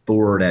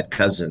board at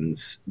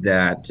Cousins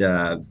that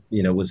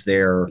was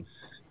there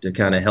to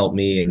kind of help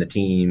me and the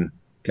team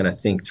kind of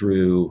think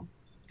through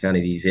kind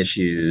of these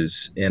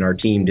issues. And our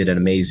team did an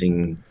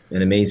amazing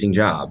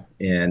job,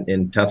 and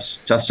in tough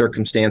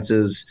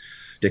circumstances,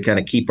 to kind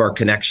of keep our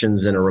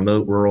connections in a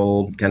remote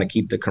world, kind of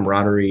keep the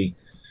camaraderie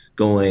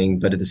going,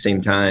 but at the same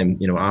time,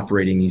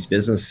 operating these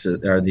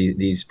businesses or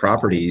these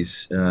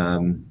properties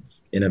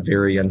in a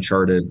very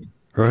uncharted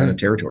kind of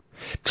territory.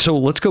 So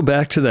let's go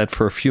back to that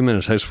for a few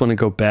minutes. I just want to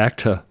go back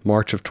to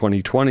March of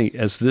 2020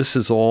 as this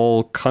is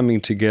all coming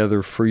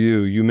together for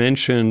you. You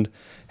mentioned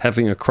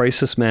having a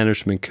crisis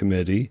management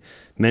committee,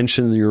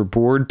 mentioned your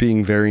board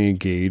being very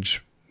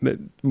engaged,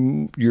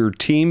 your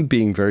team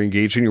being very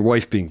engaged, and your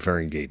wife being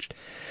very engaged.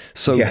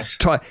 So yes.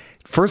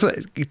 First,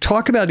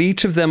 talk about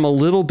each of them a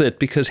little bit,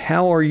 because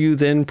how are you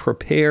then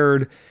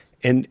prepared?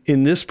 And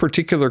in this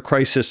particular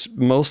crisis,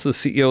 most of the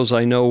CEOs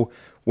I know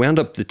wound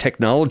up the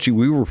technology.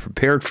 We were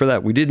prepared for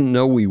that. We didn't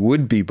know we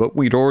would be, but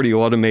we'd already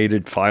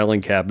automated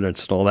filing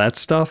cabinets and all that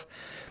stuff.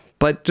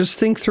 But just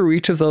think through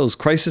each of those.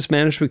 Crisis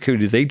management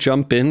committee, they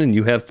jump in and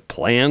you have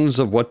plans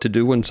of what to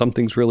do when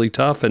something's really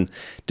tough. And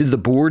did the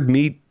board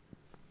meet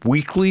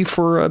weekly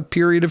for a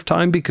period of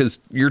time because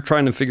you're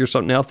trying to figure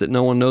something out that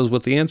no one knows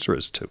what the answer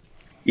is to?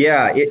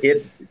 Yeah,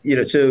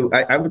 so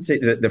I would say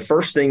the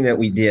first thing that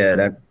we did,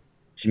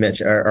 you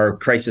mentioned our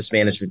crisis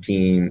management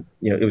team,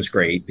 it was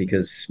great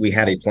because we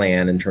had a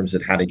plan in terms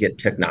of how to get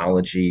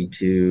technology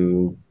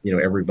to,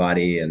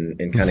 everybody and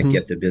kind of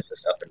get the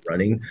business up and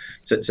running.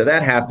 So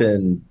that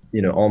happened,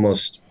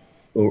 almost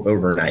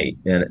overnight.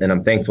 And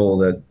I'm thankful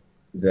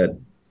that,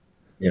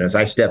 as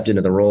I stepped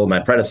into the role,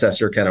 my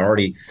predecessor kind of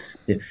already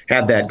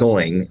had that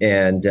going.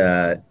 And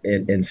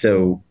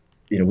so,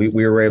 we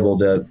were able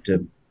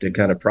to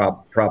kind of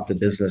prop the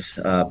business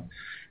up.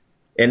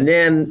 And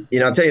then,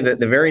 I'll tell you that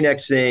the very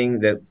next thing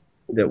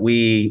that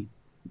we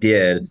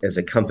did as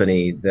a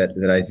company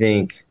that I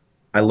think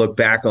I look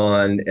back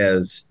on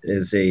as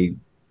a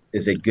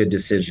good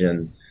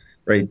decision,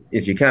 right?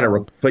 If you kind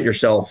of put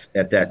yourself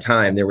at that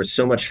time, there was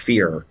so much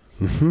fear,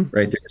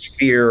 right? There was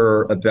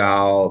fear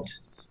about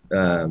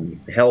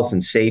health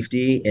and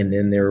safety, and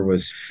then there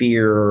was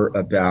fear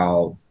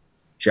about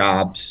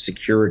job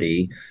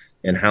security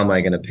and how am I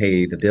going to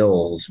pay the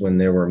bills when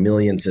there were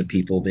millions of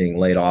people being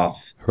laid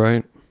off,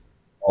 right,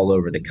 all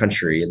over the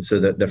country. And so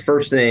the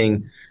first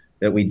thing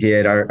that we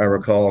did, I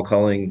recall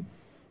calling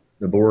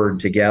the board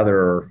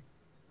together,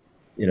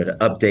 to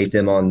update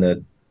them on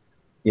the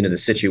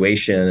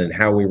situation and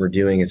how we were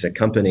doing as a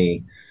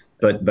company,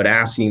 but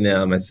asking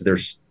them, I said,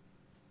 there's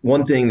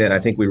one thing that I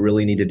think we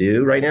really need to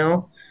do right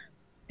now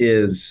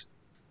is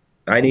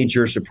I need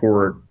your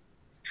support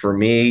for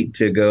me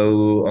to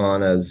go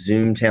on a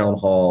Zoom town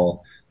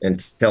hall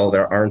and tell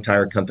our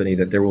entire company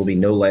that there will be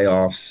no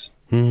layoffs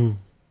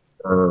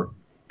or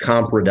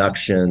comp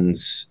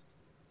reductions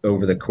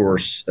over the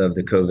course of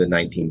the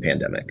COVID-19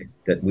 pandemic,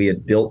 that we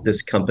had built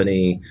this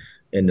company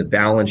and the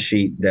balance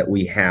sheet that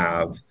we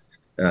have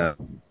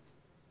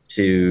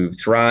to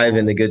thrive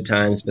in the good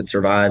times, but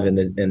survive in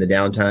the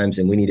down times.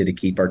 And we needed to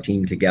keep our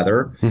team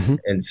together.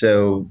 And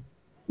so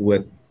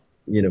with,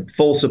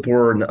 full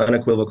support and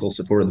unequivocal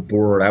support of the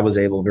board, I was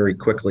able very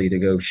quickly to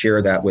go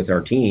share that with our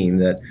team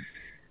that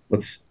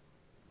let's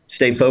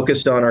stay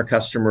focused on our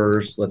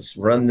customers. Let's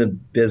run the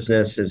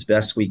business as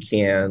best we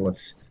can.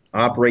 Let's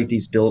operate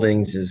these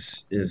buildings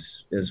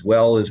as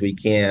well as we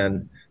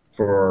can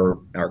for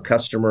our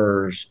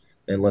customers.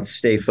 And let's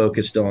stay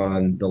focused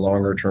on the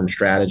longer term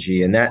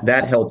strategy. And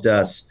that helped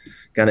us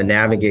kind of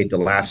navigate the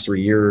last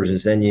 3 years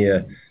as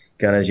you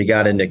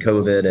got into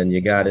COVID and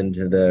you got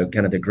into the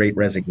kind of the great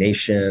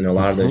resignation, a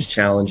lot of those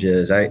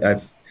challenges.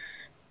 I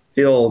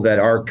feel that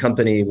our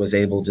company was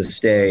able to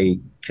stay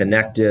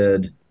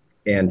connected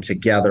and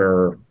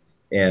together,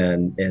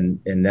 and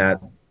that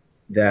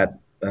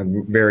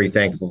I'm very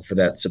thankful for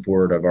that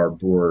support of our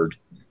board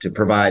to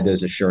provide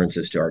those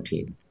assurances to our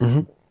team.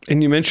 And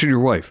you mentioned your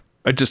wife.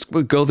 I just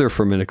would go there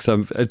for a minute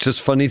because it's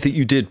just funny that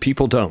you did.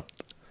 People don't.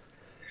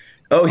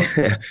 Oh,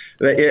 yeah.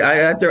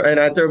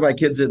 I throw my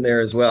kids in there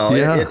as well.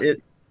 Yeah.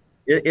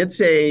 It's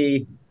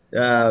I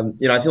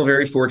feel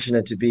very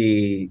fortunate to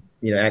be,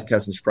 at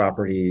Cousins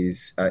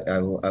Properties. I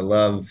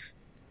love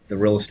the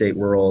real estate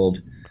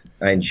world.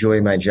 I enjoy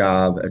my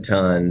job a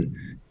ton,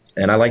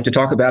 and I like to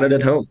talk about it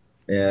at home.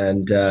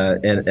 And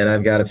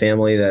I've got a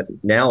family that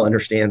now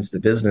understands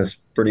the business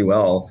pretty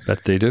well.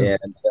 That they do.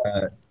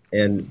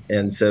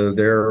 And so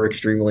they're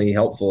extremely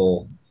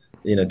helpful,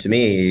 to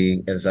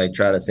me as I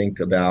try to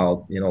think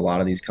about, a lot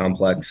of these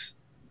complex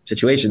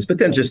situations, but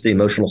then just the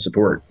emotional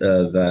support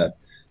of,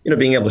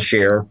 being able to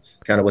share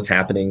kind of what's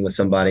happening with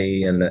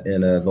somebody in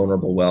a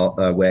vulnerable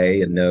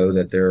way and know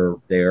that they're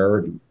there.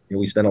 And,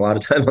 we spend a lot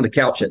of time on the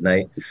couch at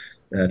night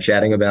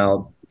chatting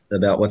about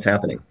what's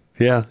happening.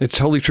 Yeah, it's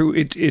totally true.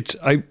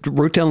 I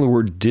wrote down the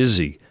word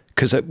dizzy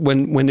because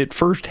when it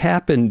first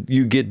happened,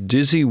 you get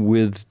dizzy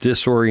with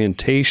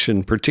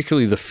disorientation,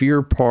 particularly the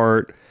fear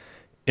part.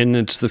 And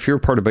it's the fear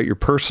part about your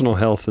personal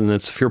health, and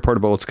it's the fear part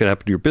about what's going to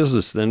happen to your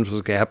business, then what's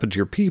going to happen to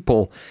your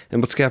people,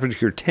 and what's going to happen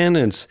to your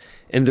tenants.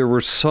 And there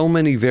were so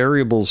many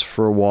variables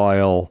for a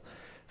while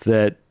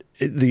that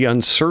the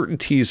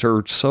uncertainties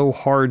are so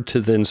hard to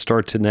then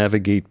start to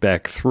navigate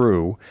back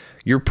through.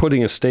 You're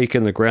putting a stake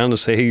in the ground to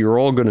say, hey, you're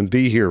all going to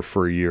be here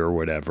for a year or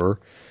whatever.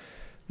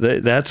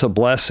 That's a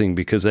blessing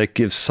because that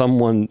gives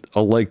someone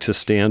a leg to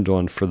stand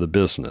on for the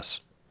business.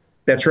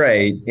 That's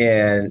right.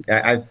 And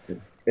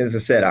as I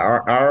said,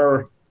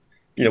 our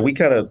we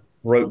kind of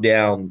wrote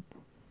down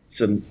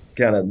some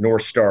kind of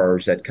North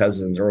Stars at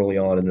Cousins early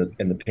on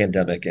in the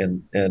pandemic,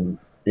 and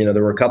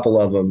there were a couple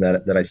of them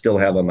that I still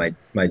have on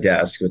my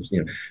desk. Which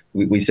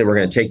we said we're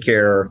going to take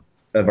care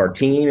of our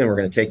team and we're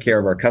going to take care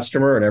of our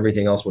customer, and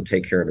everything else will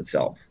take care of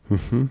itself.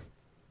 Mm-hmm.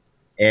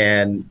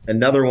 And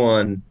another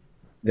one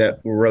that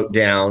we wrote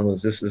down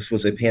was this. This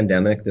was a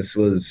pandemic. This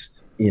was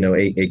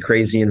a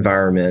crazy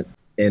environment,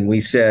 and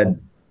we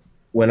said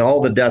when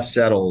all the dust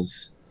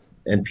settles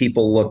and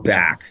people look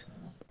back,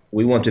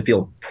 we want to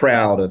feel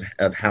proud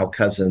of how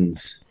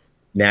Cousins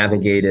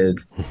navigated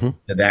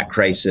that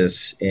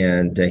crisis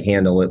and to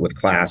handle it with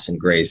class and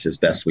grace as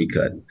best we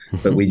could.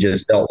 But we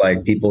just felt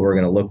like people were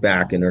going to look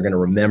back and they're going to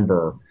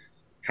remember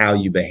how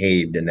you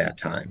behaved in that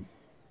time.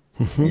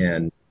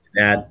 And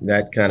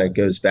that kind of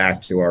goes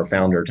back to our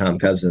founder, Tom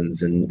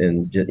Cousins, and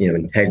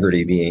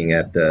integrity being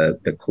at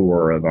the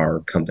core of our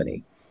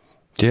company.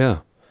 Yeah.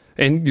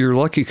 And you're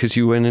lucky because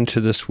you went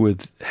into this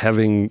with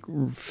having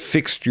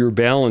fixed your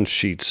balance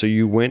sheet. So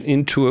you went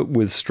into it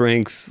with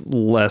strength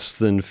less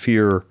than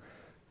fear,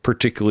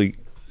 particularly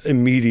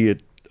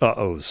immediate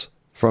uh-ohs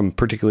from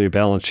particularly a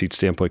balance sheet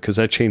standpoint, because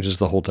that changes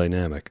the whole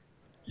dynamic.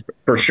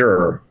 For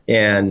sure.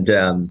 And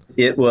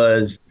it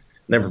was,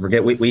 never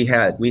forget, we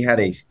had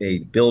a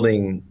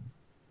building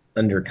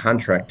under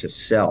contract to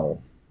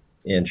sell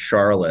in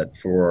Charlotte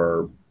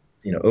for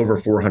over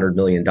 $400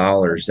 million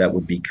that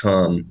would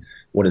become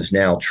what is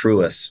now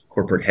Truist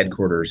corporate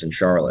headquarters in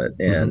Charlotte.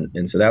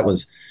 And so that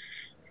was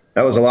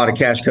a lot of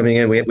cash coming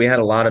in. We had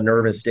a lot of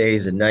nervous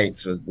days and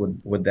nights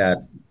would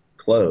that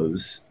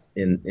close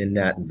in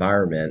that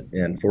environment.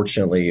 And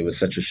fortunately, it was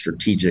such a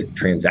strategic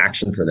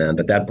transaction for them,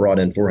 but that brought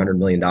in $400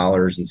 million.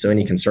 And so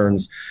any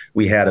concerns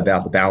we had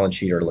about the balance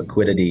sheet or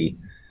liquidity,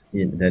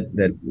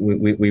 that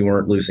we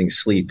weren't losing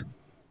sleep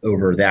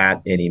over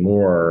that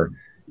anymore.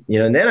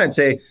 And then I'd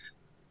say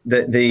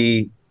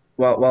that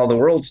while the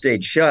world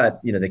stayed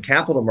shut, the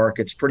capital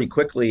markets pretty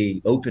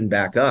quickly opened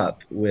back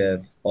up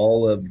with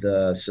all of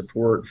the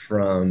support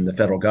from the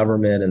federal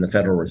government and the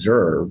Federal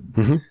Reserve.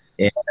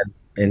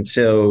 And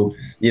so,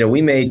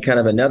 we made kind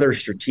of another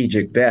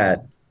strategic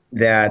bet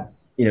that,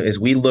 as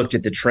we looked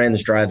at the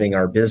trends driving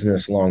our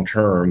business long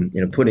term,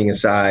 putting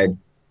aside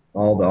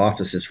all the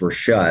offices were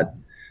shut,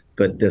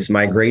 but this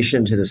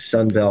migration to the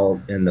Sun Belt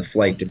and the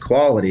flight to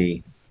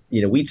quality,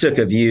 we took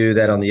a view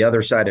that on the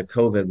other side of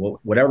COVID,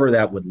 whatever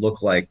that would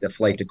look like, the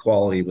flight to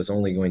quality was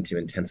only going to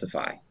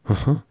intensify.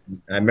 I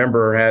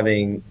remember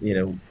having,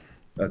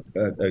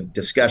 a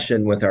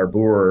discussion with our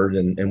board,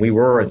 and we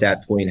were at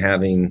that point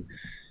having,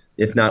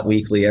 if not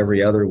weekly,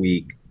 every other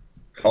week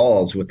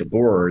calls with the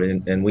board.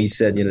 And we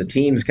said, the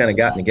team's kind of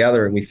gotten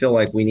together and we feel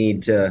like we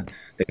need to,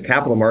 the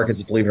capital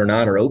markets, believe it or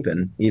not, are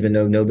open, even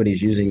though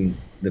nobody's using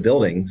the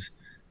buildings.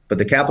 But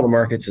the capital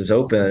markets is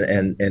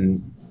open,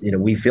 and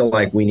we feel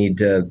like we need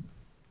to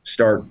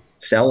start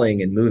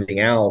selling and moving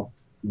out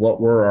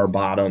what were our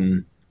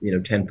bottom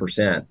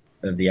 10%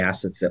 of the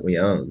assets that we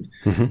owned.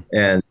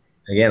 And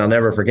again, I'll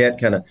never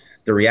forget kind of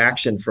the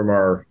reaction from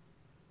our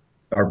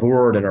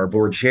board and our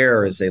board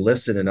chair as they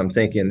listened. And I'm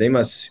thinking they're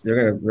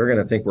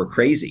gonna think we're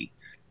crazy,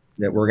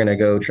 that we're gonna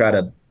go try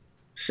to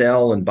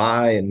sell and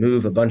buy and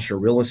move a bunch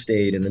of real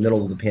estate in the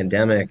middle of the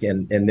pandemic.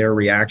 And their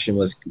reaction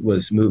was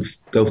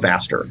go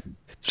faster.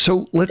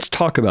 So let's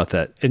talk about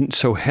that. And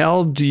so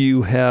how do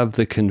you have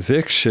the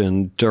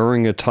conviction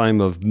during a time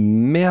of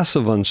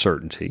massive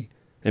uncertainty?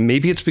 And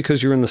maybe it's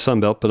because you're in the Sun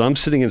Belt, but I'm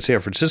sitting in San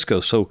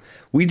Francisco. So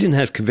we didn't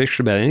have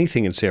conviction about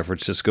anything in San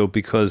Francisco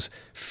because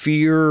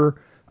fear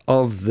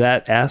of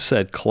that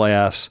asset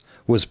class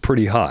was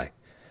pretty high.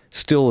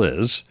 Still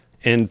is.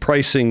 And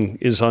pricing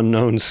is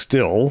unknown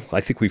still.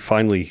 I think we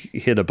finally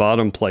hit a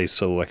bottom place,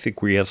 so I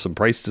think we have some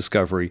price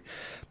discovery.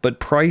 But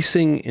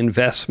pricing,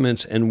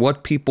 investments, and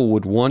what people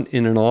would want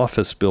in an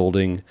office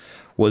building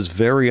was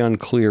very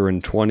unclear in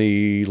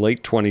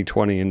late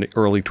 2020 and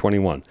early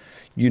 21.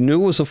 You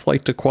knew it was a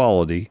flight to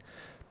quality,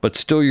 but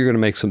still you're going to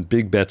make some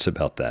big bets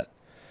about that.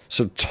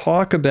 So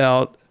talk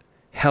about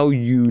how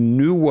you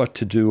knew what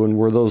to do and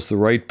were those the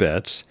right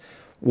bets.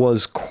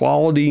 Was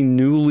quality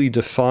newly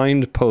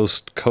defined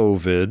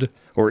post-COVID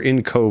or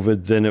in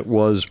COVID than it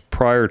was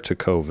prior to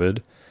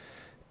COVID?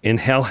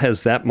 And how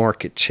has that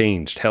market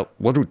changed?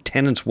 What do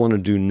tenants want to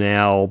do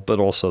now, but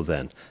also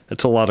then?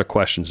 That's a lot of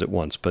questions at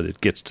once, but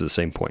it gets to the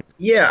same point.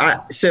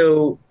 Yeah.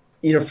 So,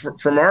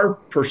 from our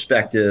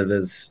perspective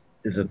as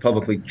a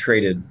publicly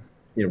traded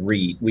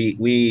REIT,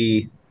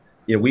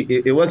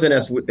 it wasn't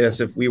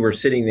as if we were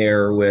sitting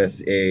there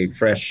with a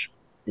fresh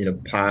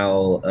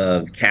pile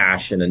of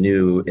cash in a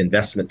new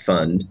investment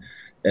fund.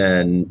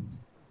 And,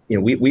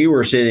 we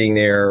were sitting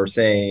there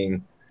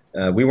saying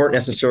we weren't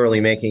necessarily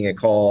making a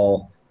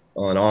call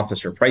on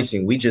office or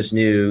pricing. We just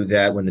knew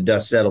that when the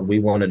dust settled, we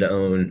wanted to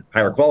own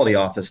higher quality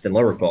office than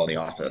lower quality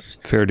office.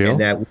 Fair deal. And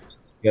that we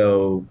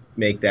go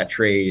make that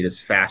trade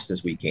as fast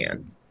as we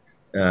can.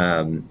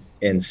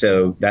 And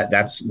so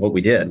that's what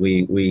we did.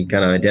 We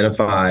kind of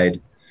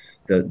identified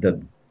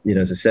the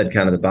as I said,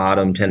 kind of the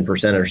bottom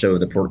 10% or so of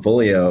the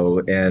portfolio.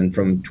 And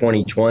from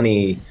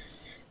 2020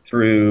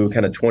 through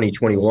kind of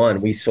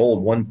 2021, we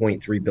sold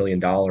 $1.3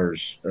 billion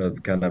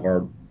of kind of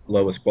our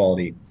lowest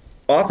quality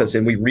office,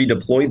 and we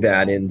redeployed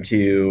that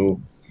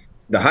into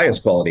the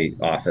highest quality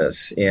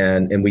office.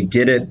 And we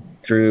did it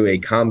through a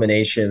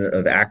combination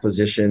of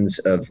acquisitions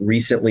of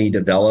recently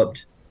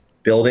developed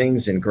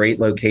buildings in great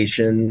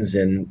locations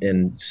and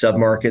in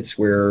submarkets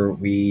where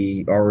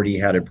we already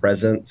had a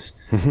presence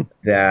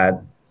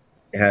that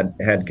had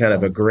kind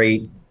of a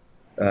great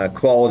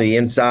quality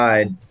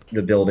inside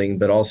the building,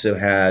 but also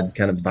had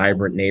kind of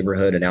vibrant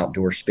neighborhood and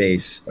outdoor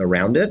space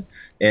around it.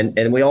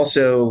 And we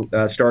also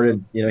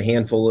started, a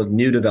handful of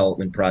new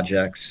development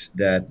projects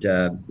that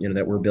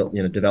that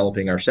we're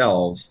developing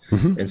ourselves.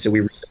 And so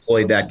we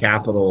redeployed that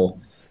capital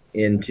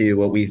into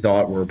what we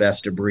thought were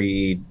best of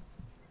breed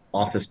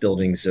office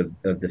buildings of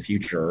the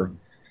future.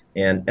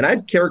 And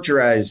I'd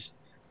characterize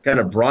kind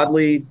of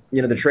broadly,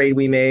 the trade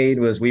we made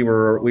was we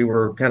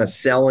were kind of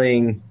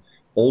selling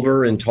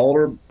older and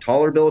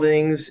taller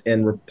buildings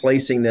and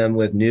replacing them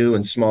with new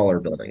and smaller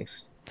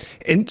buildings.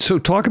 And so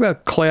talk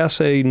about Class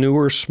A,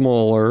 newer,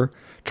 smaller.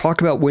 Talk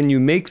about when you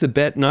make the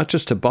bet, not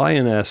just to buy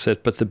an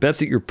asset, but the bet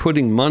that you're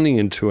putting money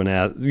into an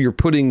asset, you're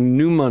putting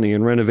new money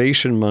and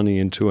renovation money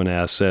into an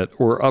asset,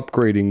 or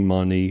upgrading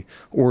money,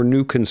 or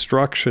new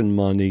construction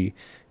money.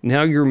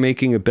 Now you're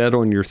making a bet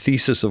on your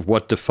thesis of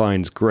what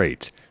defines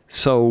great.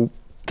 So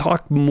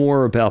talk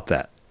more about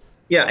that.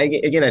 Yeah,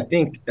 again, I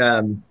think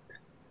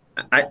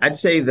I'd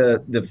say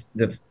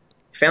the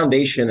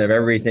foundation of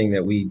everything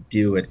that we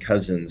do at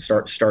Cousins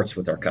starts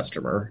with our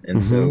customer.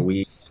 And so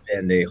we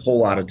spend a whole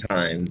lot of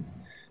time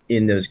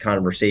in those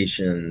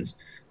conversations,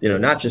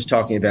 not just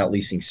talking about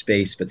leasing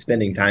space, but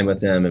spending time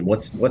with them and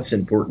what's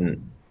important,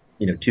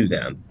 to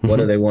them. What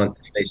do they want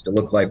the space to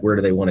look like? Where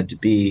do they want it to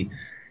be?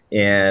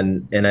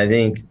 And I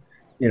think,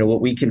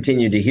 what we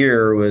continued to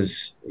hear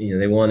was,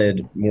 they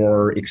wanted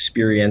more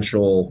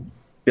experiential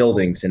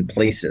buildings and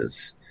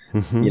places.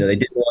 They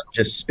didn't want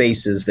just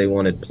spaces, they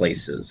wanted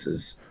places,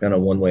 is kind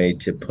of one way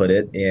to put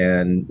it.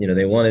 And,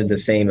 they wanted the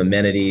same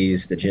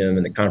amenities, the gym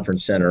and the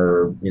conference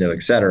center,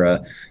 et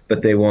cetera,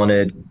 but they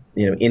wanted,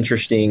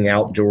 interesting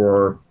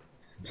outdoor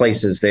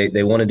places.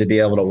 They wanted to be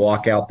able to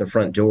walk out the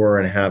front door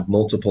and have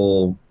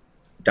multiple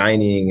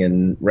dining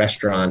and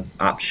restaurant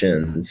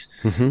options.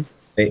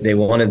 They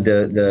wanted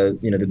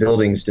the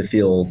buildings to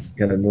feel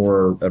kind of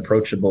more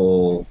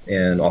approachable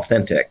and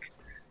authentic.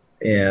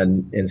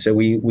 And so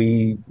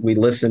we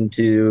listened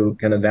to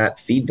kind of that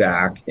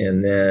feedback,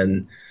 and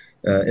then,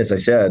 as I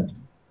said,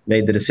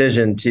 made the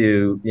decision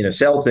to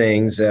sell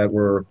things that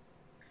were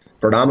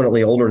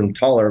predominantly older and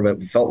taller, but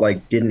we felt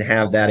like didn't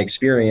have that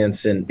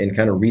experience, and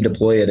kind of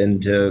redeploy it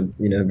into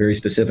very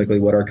specifically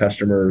what our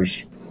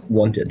customers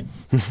wanted.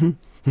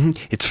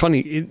 It's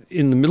funny,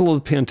 in the middle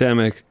of the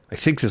pandemic, I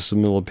think this is the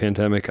middle of the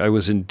pandemic, I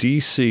was in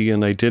D.C.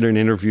 and I did an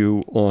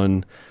interview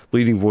on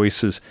Leading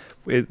Voices.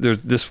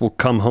 This will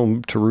come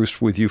home to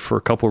roost with you for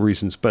a couple of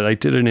reasons, but I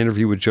did an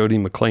interview with Jody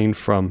McLean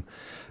from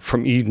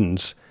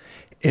Edens,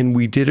 and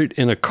we did it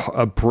in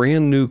a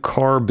brand new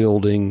car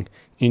building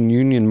in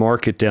Union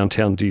Market,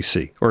 downtown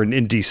D.C., or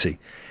in D.C.,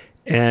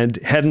 and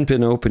hadn't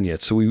been open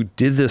yet. So we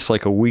did this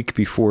like a week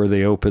before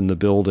they opened the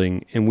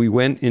building, and we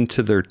went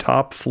into their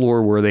top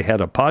floor where they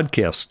had a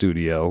podcast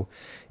studio,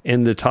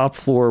 and the top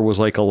floor was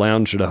like a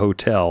lounge at a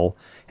hotel,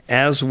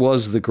 as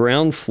was the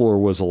ground floor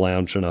was a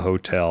lounge in a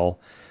hotel.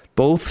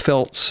 Both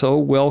felt so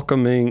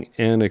welcoming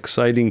and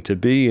exciting to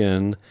be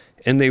in,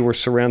 and they were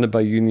surrounded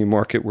by Union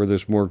Market, where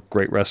there's more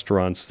great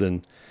restaurants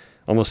than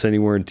almost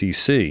anywhere in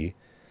D.C.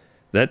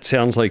 That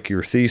sounds like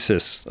your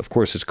thesis. Of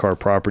course, it's Car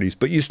Properties,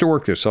 but you used to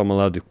work there, so I'm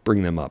allowed to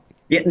bring them up.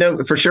 Yeah, no,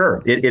 for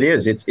sure. It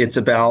is. It's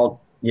about,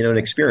 an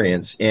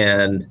experience.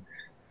 And,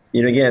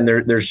 again,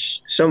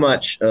 there's so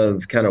much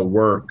of kind of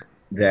work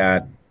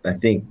that I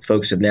think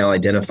folks have now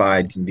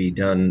identified can be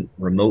done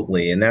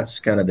remotely. And that's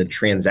kind of the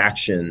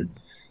transaction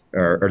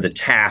or the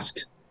task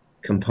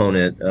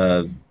component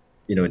of,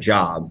 a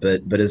job.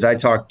 But as I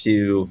talk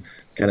to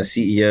kind of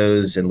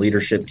CEOs and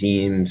leadership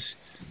teams,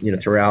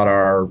 throughout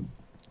our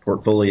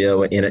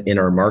portfolio in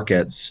our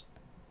markets,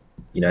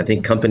 I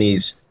think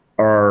companies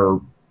are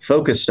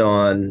focused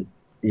on,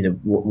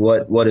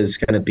 what is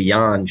kind of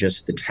beyond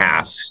just the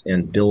tasks,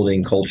 and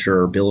building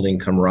culture, building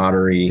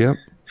camaraderie, Yep.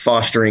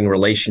 fostering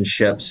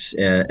relationships.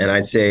 And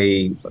I'd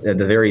say at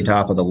the very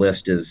top of the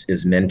list is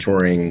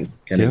mentoring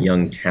kind of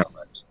young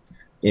talent.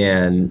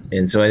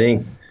 And so I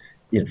think,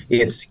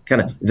 it's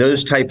kind of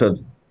those type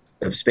of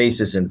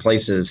spaces and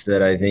places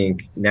that I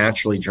think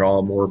naturally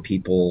draw more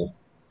people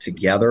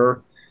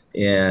together,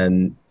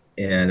 and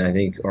I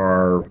think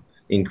are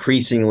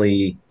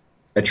increasingly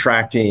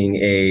attracting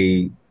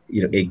a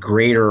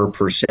greater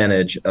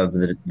percentage of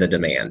the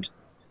demand,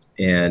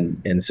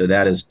 and so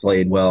that has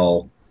played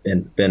well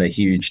and been a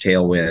huge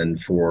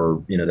tailwind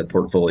for the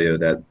portfolio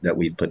that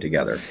we've put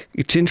together.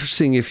 It's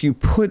interesting if you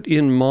put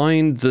in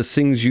mind the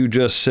things you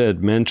just said: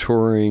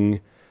 mentoring,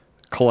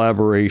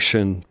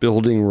 collaboration,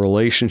 building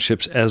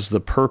relationships as the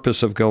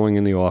purpose of going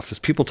in the office.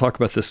 People talk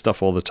about this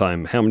stuff all the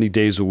time. How many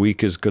days a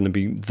week is going to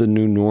be the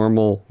new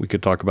normal? We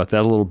could talk about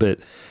that a little bit.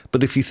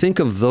 But if you think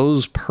of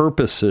those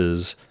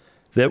purposes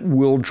that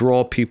will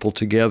draw people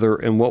together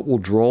and what will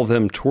draw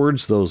them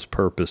towards those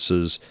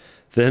purposes,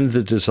 then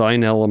the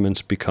design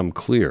elements become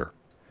clear.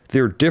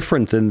 They're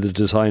different than the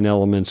design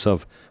elements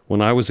of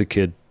when I was a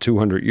kid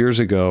 200 years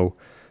ago,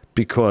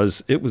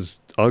 because it was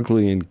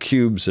ugly in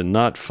cubes and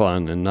not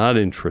fun and not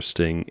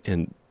interesting,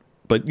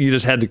 but you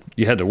just had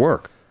to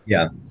work.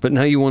 Yeah. But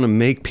now you want to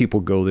make people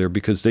go there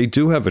because they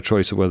do have a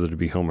choice of whether to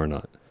be home or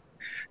not.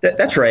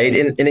 That's right.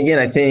 And again,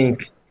 I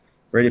think,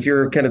 right, if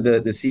you're kind of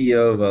the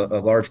CEO of a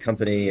large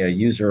company, a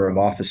user of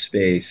office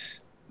space,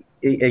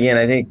 again,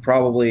 I think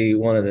probably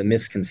one of the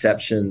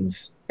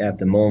misconceptions at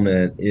the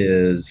moment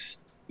is,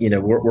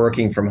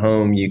 working from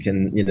home, you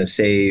can,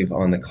 save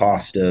on the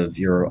cost of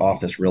your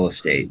office real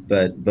estate.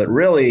 But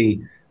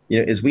really,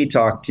 as we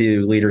talk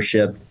to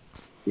leadership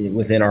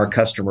within our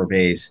customer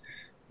base,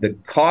 the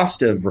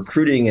cost of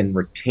recruiting and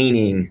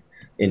retaining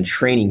and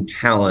training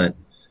talent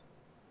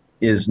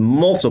is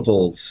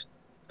multiples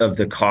of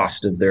the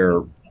cost of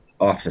their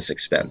office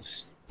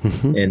expense.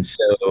 Mm-hmm. And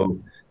so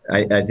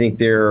I think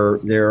there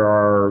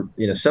are,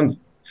 some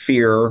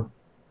fear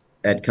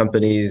at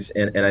companies.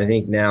 And I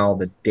think now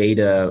the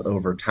data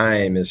over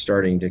time is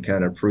starting to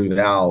kind of prove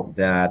out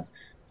that,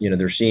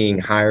 they're seeing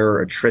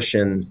higher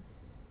attrition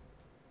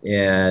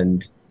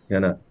and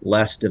kind of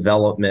less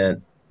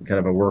development, kind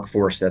of a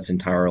workforce that's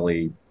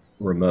entirely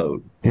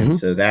remote. Mm-hmm. And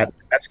so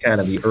that's kind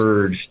of the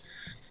urge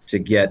to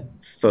get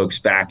folks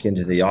back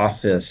into the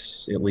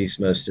office, at least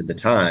most of the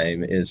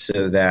time, is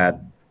so that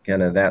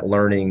kind of that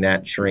learning,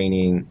 that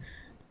training,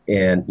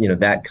 and,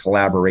 that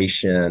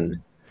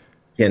collaboration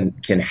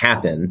can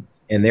happen.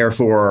 And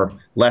therefore,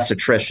 less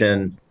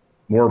attrition,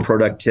 more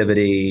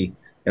productivity,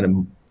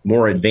 and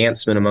more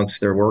advancement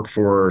amongst their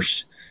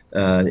workforce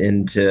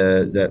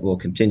into that will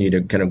continue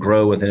to kind of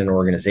grow within an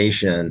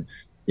organization.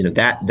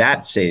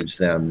 That saves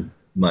them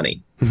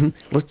money.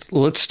 Mm-hmm.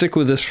 Let's stick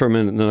with this for a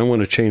minute, and then I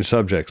want to change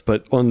subjects.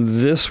 But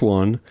on this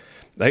one,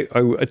 I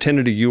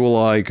attended a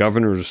ULI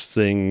governors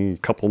thing a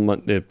couple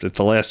months at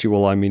the last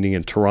ULI meeting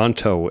in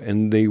Toronto,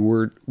 and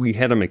we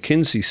had a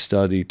McKinsey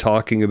study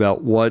talking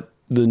about what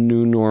the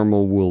new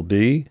normal will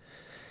be.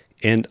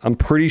 And I'm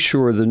pretty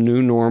sure the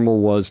new normal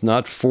was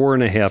not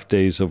 4.5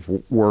 days of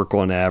work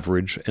on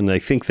average. And I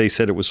think they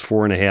said it was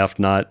 4.5,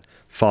 not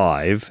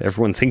 5.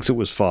 Everyone thinks it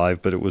was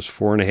 5, but it was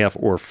 4.5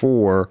 or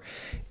 4.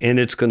 And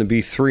it's going to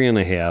be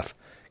 3.5.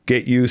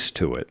 Get used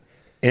to it.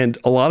 And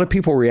a lot of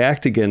people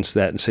react against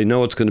that and say,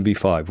 no, it's going to be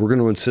 5. We're going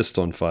to insist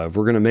on 5.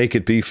 We're going to make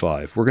it be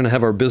 5. We're going to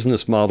have our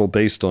business model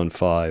based on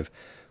 5,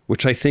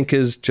 which I think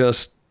is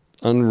just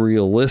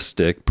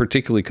unrealistic,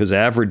 particularly because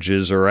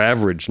averages are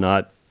average,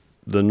 not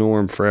the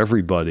norm for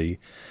everybody.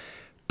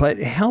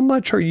 But how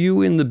much are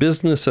you in the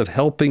business of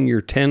helping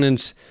your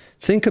tenants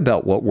think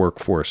about what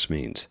workforce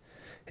means?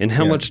 And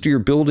how much do your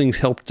buildings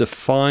help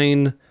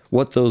define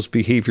what those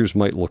behaviors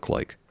might look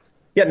like?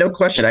 Yeah, no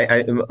question.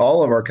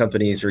 All of our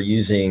companies are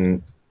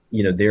using,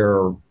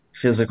 their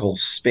physical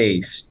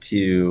space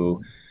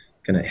to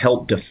kind of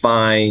help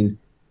define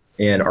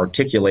and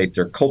articulate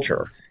their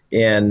culture.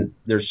 And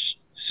there's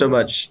so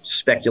much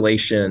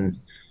speculation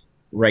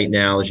right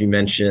now, as you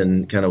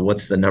mentioned, kind of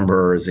what's the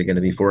number? Is it going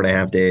to be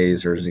 4.5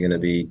 days, or is it going to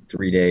be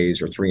 3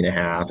 days or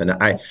 3.5?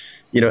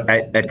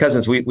 And at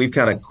Cousins, we've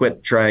kind of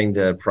quit trying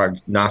to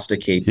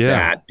prognosticate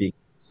that,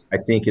 because I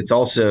think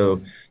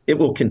it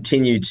will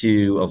continue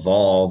to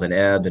evolve and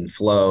ebb and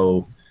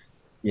flow.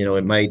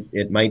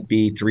 It might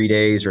be 3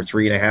 days or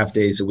 3.5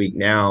 days a week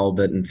now,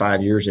 but in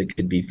 5 years it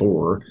could be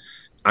 4.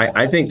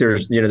 I think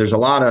there's a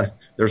lot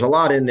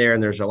in there,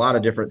 and there's a lot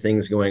of different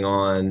things going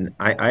on.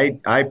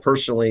 I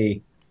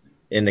personally,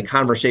 in the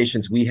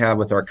conversations we have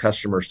with our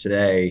customers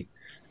today,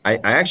 I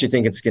actually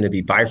think it's going to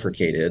be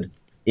bifurcated,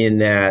 in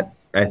that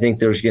I think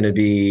there's going to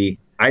be,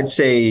 I'd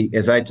say,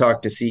 as I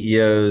talk to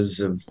CEOs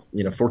of,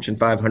 Fortune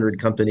 500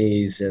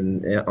 companies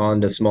and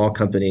on to small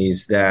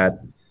companies, that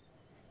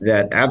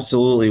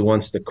absolutely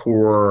wants the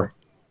core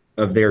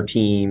of their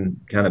team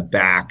kind of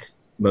back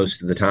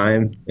most of the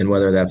time. And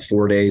whether that's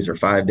 4 days or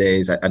 5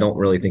 days, I don't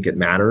really think it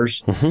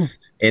matters. Mm-hmm.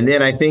 And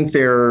then I think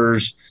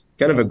there's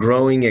kind of a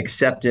growing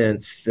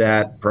acceptance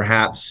that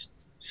perhaps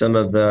some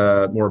of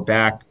the more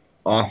back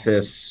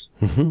office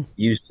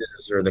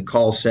uses, or the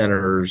call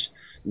centers,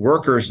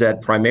 workers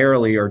that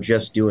primarily are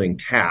just doing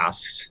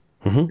tasks,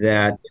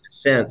 that in a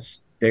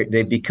sense,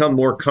 they've become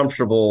more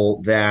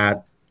comfortable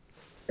that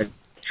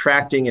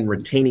attracting and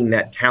retaining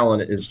that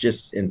talent is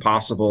just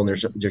impossible. And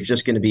there's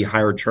just going to be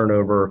higher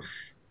turnover,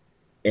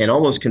 and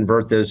almost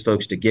convert those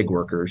folks to gig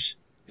workers.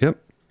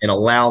 Yep. And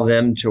allow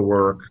them to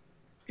work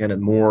kind of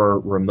more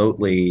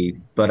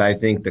remotely. But I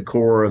think the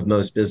core of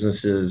most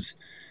businesses,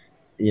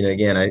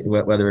 again,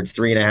 whether it's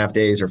 3.5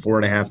 days or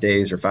 4.5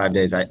 days or 5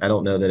 days, I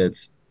don't know that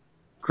it's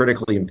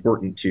critically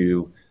important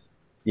to,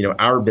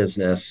 our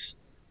business,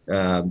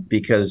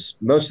 because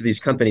most of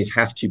these companies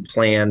have to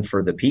plan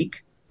for the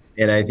peak.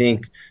 And I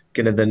think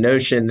kind of the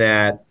notion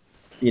that,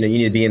 you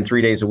need to be in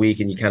 3 days a week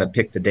and you kind of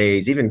pick the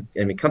days.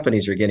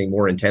 Companies are getting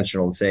more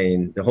intentional and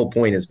saying the whole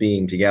point is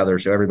being together.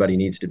 So everybody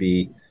needs to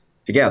be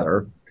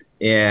together.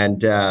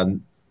 And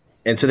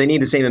so they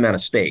need the same amount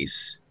of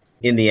space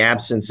in the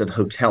absence of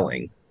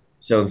hoteling.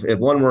 So if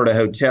one were to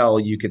hotel,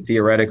 you could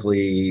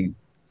theoretically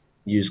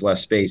use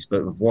less space,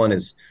 but if one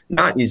is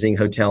not using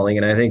hoteling,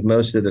 and I think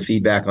most of the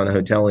feedback on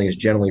hoteling is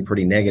generally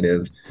pretty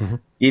negative,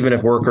 even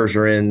if workers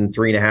are in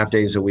 3.5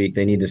 days a week,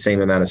 they need the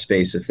same amount of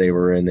space if they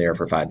were in there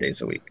for 5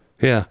 days a week.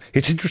 Yeah,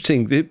 it's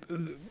interesting.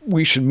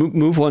 We should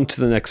move on to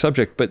the next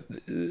subject, but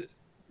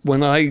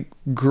when I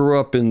grew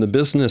up in the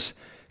business,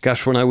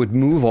 gosh, when I would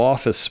move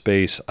office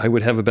space, I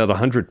would have about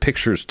 100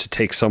 pictures to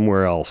take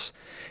somewhere else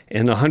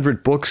and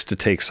 100 books to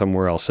take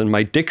somewhere else. And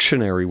my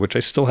dictionary, which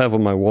I still have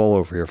on my wall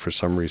over here for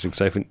some reason,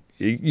 because I haven't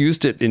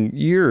used it in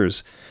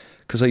years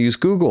because I use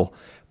Google.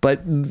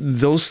 But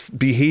those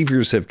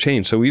behaviors have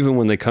changed. So even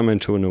when they come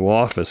into a new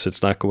office,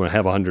 it's not going to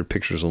have 100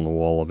 pictures on the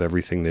wall of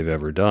everything they've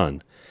ever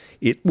done.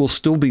 It will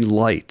still be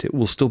light. It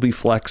will still be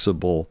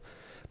flexible.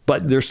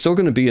 But they're still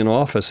going to be in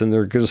office, and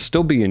they're going to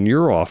still be in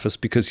your office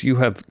because you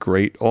have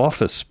great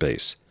office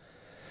space.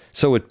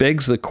 So it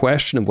begs the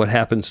question of what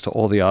happens to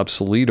all the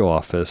obsolete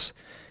office.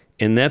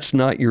 And that's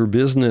not your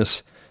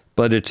business,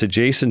 but it's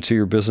adjacent to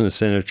your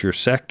business and it's your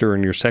sector,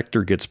 and your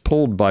sector gets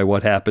pulled by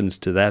what happens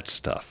to that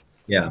stuff.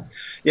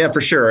 Yeah, for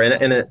sure.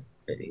 And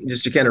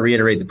just to kind of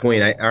reiterate the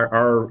point,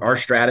 our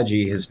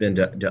strategy has been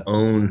to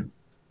own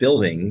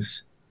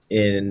buildings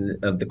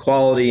of the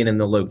quality and in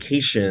the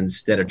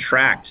locations that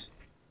attract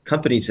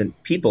companies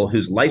and people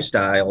whose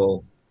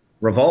lifestyle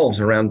revolves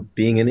around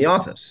being in the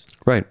office.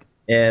 Right.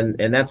 And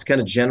that's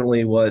kind of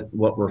generally what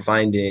we're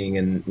finding.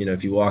 And,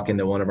 if you walk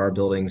into one of our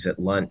buildings at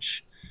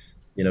lunch,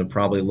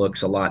 probably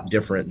looks a lot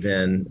different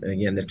than,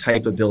 again, the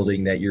type of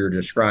building that you're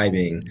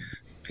describing,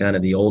 kind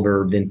of the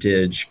older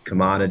vintage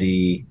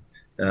commodity,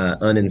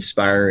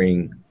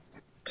 uninspiring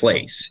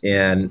place.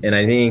 And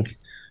I think,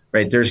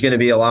 right, there's going to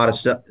be a lot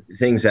of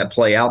things that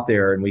play out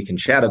there, and we can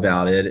chat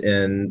about it.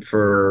 And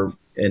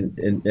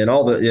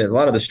all a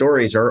lot of the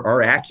stories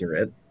are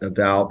accurate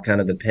about kind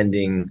of the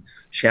pending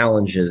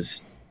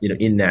challenges,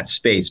 in that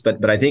space.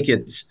 But I think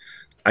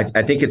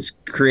it's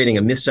creating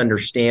a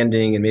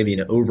misunderstanding and maybe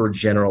an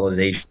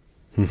overgeneralization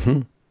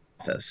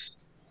office.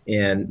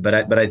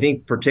 But I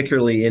think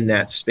particularly in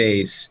that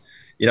space,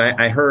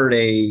 I heard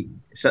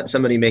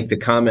somebody make the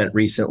comment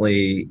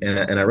recently,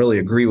 and I really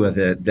agree with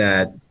it,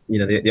 that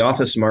the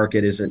office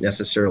market isn't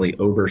necessarily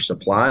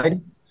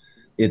oversupplied,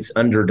 it's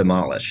under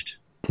demolished.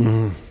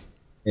 And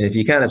if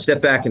you kind of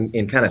step back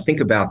and kind of think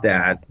about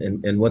that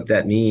and what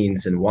that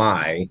means and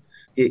why,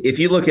 if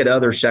you look at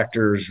other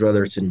sectors,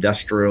 whether it's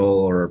industrial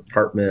or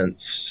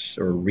apartments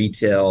or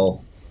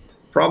retail,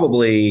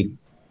 probably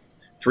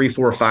 3,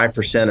 4,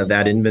 5% of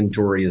that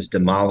inventory is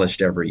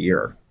demolished every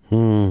year.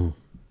 And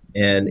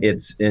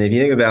if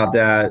you think about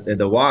that,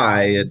 the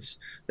why,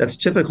 that's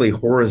typically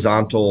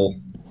horizontal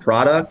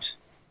product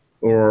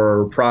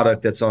or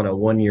product that's on a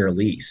 1-year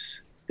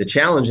lease. The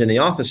challenge in the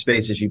office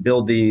space is you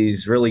build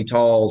these really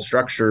tall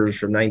structures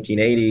from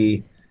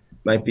 1980,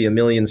 might be 1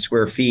 million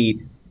square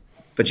feet,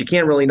 but you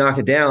can't really knock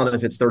it down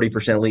if it's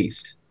 30%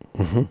 leased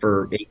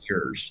for 8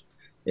 years.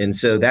 And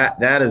so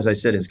that, as I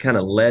said, has kind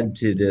of led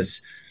to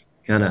this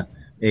kind of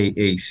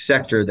a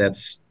sector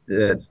that's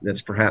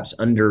perhaps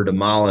under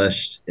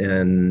demolished,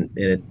 and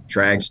it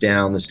drags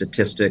down the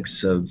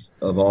statistics of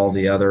all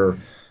the other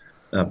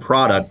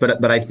product.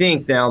 But I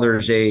think now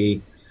there's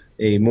a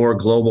more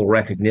global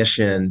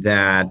recognition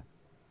that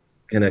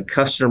kind of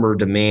customer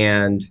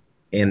demand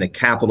and the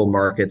capital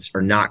markets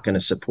are not going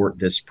to support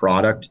this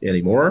product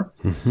anymore.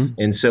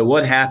 And so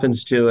what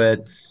happens to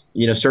it,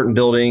 certain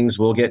buildings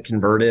will get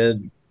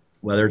converted,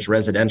 whether it's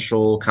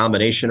residential,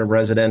 combination of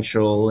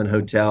residential and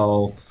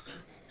hotel.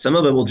 Some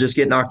of it will just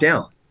get knocked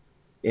down.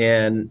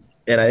 And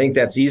I think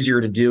that's easier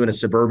to do in a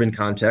suburban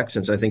context.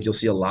 And so I think you'll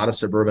see a lot of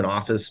suburban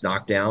office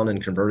knocked down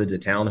and converted to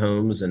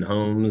townhomes and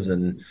homes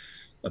and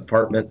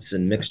apartments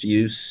and mixed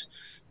use.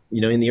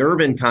 In the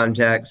urban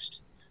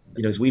context,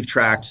 as we've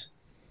tracked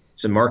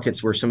some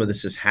markets where some of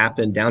this has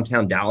happened,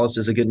 downtown Dallas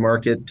is a good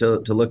market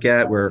to look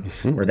at, where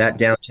that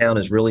downtown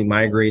has really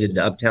migrated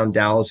to uptown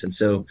Dallas. And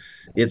so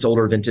its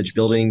older vintage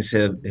buildings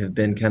have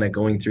been kind of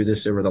going through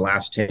this over the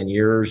last 10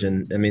 years.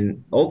 And I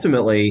mean,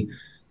 ultimately,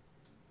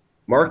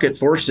 market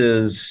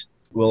forces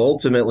will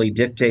ultimately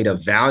dictate a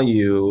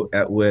value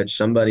at which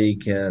somebody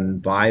can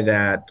buy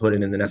that, put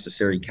it in the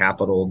necessary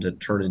capital to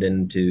turn it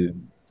into,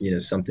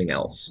 something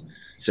else.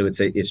 So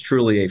it's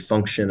truly a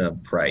function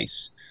of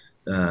price.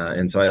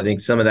 And so I think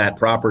some of that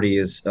property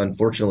is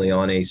unfortunately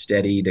on a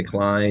steady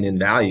decline in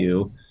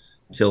value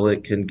till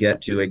it can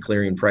get to a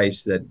clearing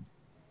price that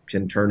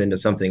can turn into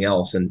something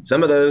else. And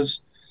some of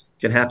those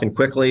can happen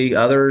quickly.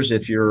 Others,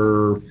 if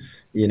you're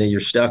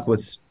stuck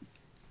with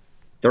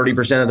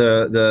 30% of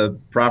the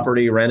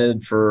property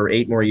rented for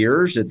 8 more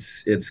years,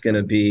 it's going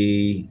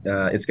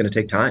to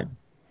take time.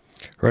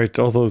 Right.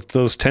 Although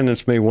those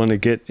tenants may want to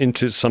get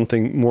into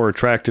something more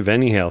attractive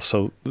anyhow.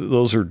 So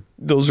those are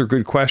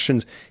good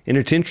questions. And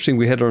it's interesting.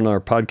 We had on our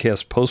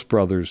podcast Post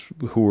Brothers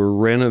who are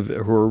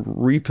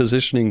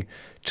repositioning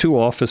two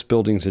office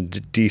buildings in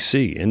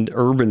DC, in the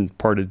urban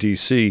part of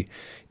DC,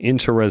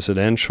 into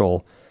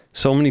residential.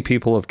 So many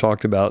people have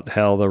talked about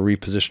how the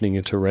repositioning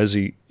into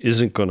resi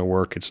isn't going to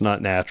work. It's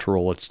not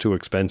natural. It's too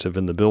expensive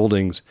in the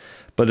buildings.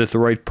 But at the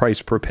right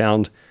price per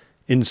pound,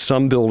 in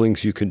some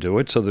buildings you can do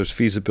it. So there's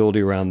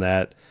feasibility around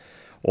that.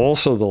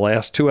 Also, the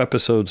last two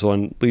episodes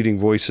on Leading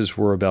Voices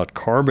were about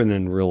carbon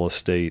in real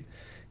estate,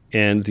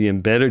 and the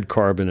embedded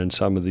carbon in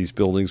some of these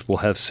buildings will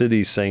have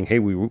cities saying, hey,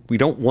 we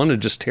don't want to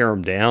just tear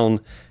them down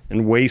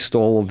and waste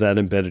all of that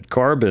embedded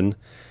carbon,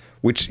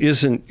 which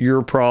isn't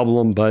your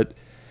problem, but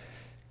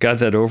got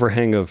that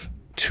overhang of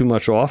too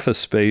much office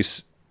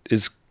space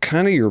is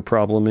kind of your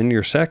problem in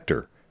your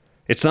sector.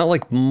 It's not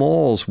like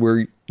malls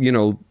where,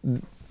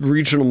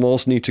 regional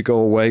malls need to go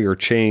away or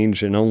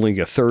change and only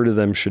a third of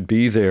them should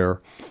be there.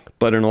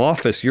 But in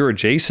office, you're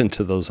adjacent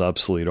to those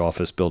obsolete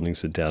office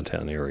buildings in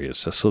downtown areas.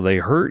 So they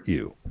hurt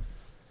you.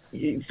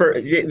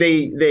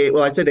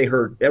 Well, I'd say they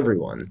hurt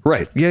everyone.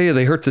 Right. Yeah.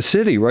 They hurt the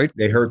city, right?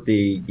 They hurt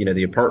the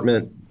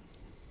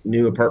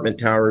new apartment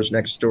towers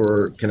next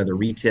door, kind of the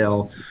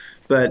retail.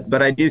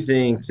 But I do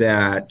think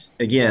that,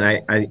 again,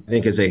 I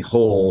think as a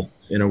whole,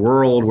 in a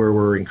world where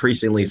we're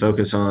increasingly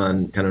focused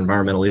on kind of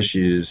environmental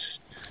issues,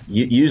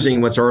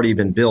 using what's already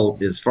been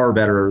built is far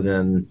better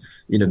than,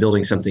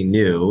 building something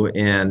new.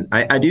 And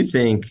I do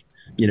think,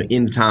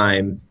 in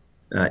time,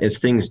 as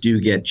things do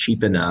get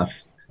cheap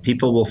enough,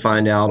 people will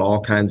find out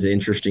all kinds of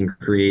interesting,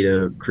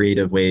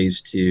 creative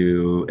ways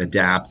to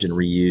adapt and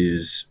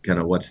reuse kind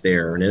of what's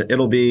there. And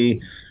it'll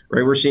be,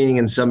 right, we're seeing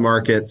in some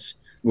markets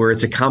where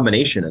it's a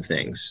combination of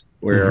things,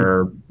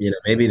 where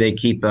maybe they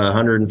keep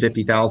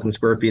 150,000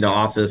 square feet of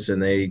office and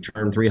they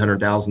turn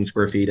 300,000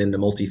 square feet into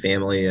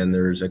multifamily, and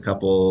there's a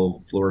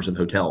couple floors of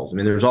hotels. I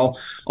mean, there's all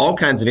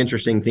kinds of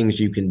interesting things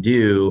you can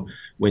do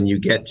when you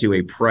get to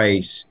a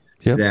price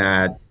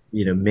that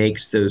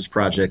makes those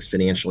projects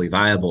financially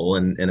viable.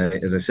 And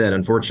as I said,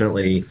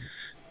 unfortunately,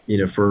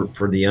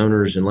 for the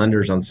owners and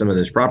lenders on some of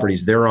those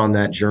properties, they're on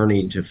that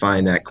journey to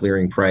find that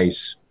clearing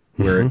price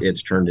where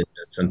it's turned into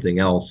something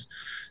else.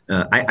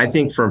 I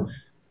think from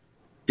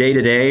day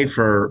to day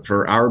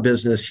for our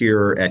business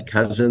here at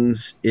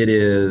Cousins, it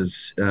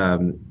is,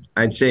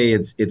 I'd say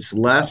it's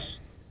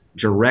less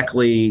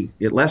directly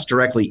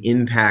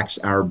impacts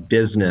our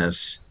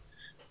business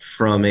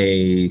from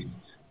a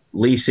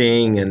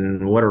leasing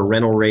and what are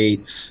rental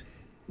rates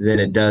than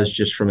it does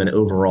just from an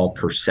overall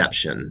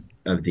perception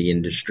of the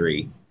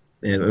industry.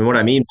 And what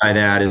I mean by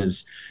that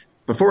is,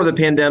 before the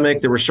pandemic,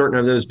 there were certain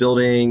of those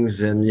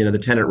buildings, and the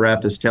tenant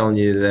rep is telling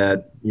you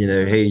that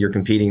hey, you're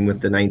competing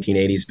with the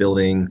 1980s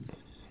building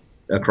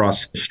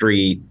across the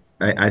street.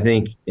 I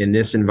think in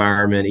this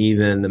environment,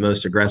 even the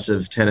most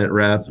aggressive tenant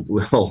rep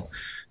will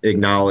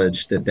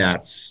acknowledge that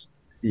that's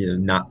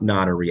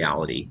not a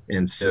reality.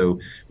 And so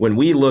when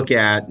we look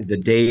at the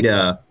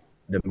data,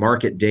 the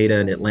market data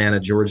in Atlanta,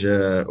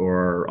 Georgia,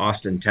 or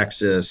Austin,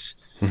 Texas,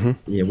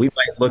 we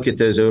might look at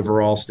those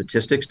overall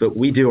statistics, but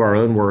we do our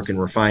own work and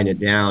refine it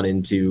down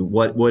into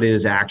what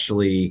is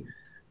actually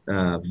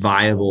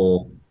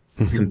viable,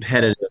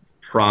 competitive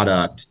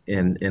product.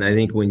 And I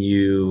think when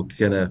you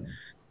kind of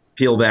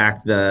peel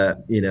back a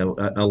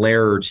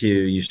layer or two,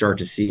 you start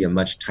to see a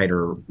much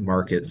tighter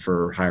market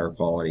for higher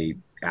quality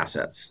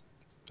assets.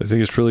 I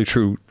think it's really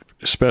true,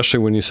 especially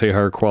when you say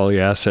higher quality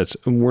assets.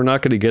 And we're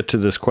not going to get to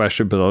this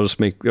question, but I'll just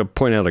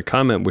point out a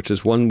comment, which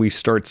is when we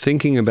start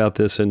thinking about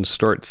this and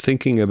start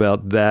thinking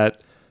about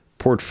that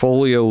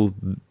portfolio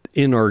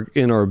in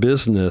our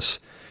business,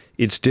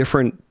 it's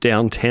different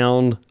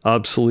downtown,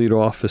 obsolete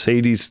office,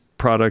 80s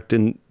product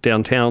in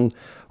downtown,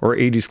 or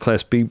 80s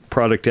Class B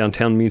product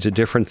downtown means a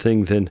different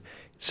thing than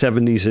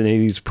 70s and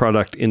 80s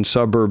product in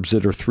suburbs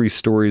that are 3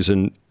 stories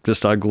and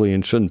just ugly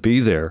and shouldn't be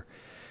there.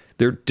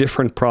 They're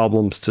different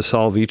problems to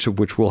solve, each of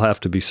which will have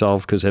to be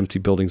solved because empty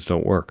buildings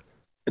don't work.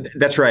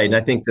 That's right. And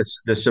I think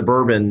the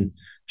suburban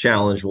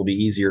challenge will be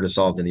easier to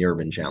solve than the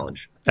urban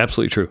challenge.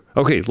 Absolutely true.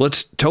 Okay,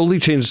 let's totally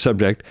change the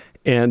subject.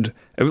 And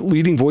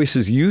Leading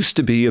Voices used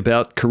to be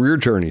about career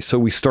journeys. So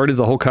we started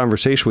the whole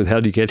conversation with how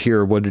did you get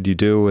here? What did you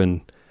do?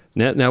 And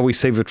now we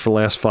save it for the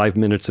last 5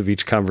 minutes of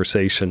each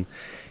conversation.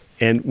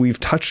 And we've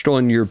touched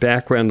on your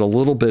background a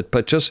little bit,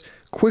 but just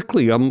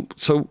quickly,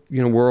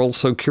 we're all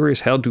so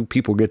curious, how do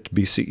people get to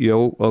be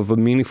CEO of a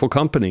meaningful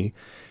company?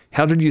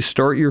 How did you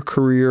start your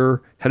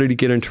career? How did you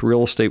get into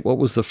real estate? What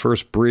was the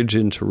first bridge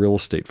into real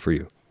estate for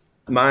you?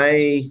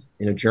 My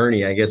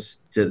journey, I guess,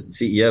 to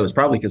CEO is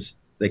probably because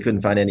they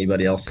couldn't find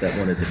anybody else that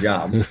wanted the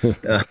job.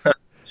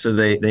 So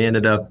they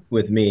ended up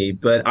with me.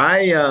 But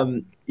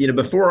I,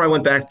 before I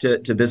went back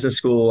to business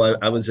school,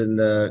 I was in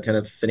the kind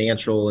of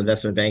financial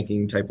investment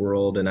banking type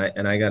world, and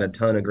I got a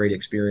ton of great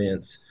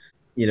experience.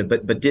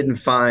 But didn't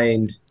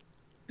find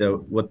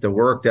the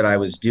work that I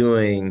was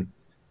doing,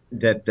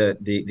 that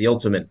the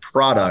ultimate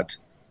product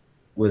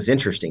was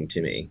interesting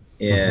to me.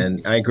 Mm-hmm.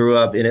 And I grew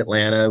up in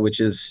Atlanta, which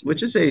is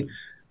a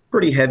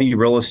pretty heavy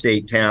real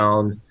estate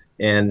town,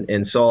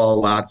 and saw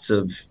lots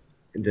of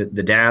the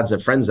dads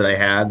of friends that I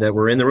had that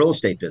were in the real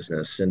estate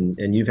business.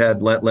 And you've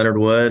had Leonard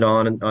Wood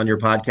on your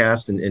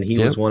podcast, and he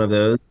was Yep. one of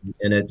those.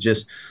 And it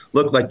just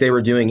looked like they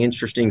were doing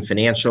interesting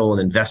financial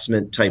and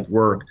investment type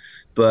work,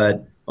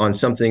 but on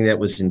something that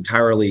was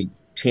entirely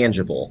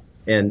tangible.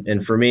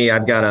 And for me,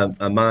 I've got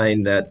a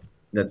mind that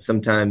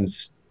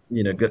sometimes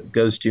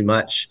goes too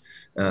much,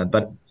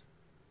 but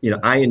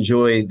I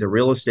enjoy the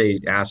real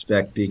estate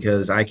aspect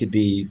because I could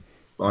be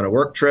on a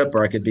work trip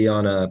or I could be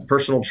on a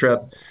personal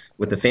trip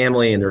with the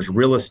family, and there's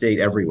real estate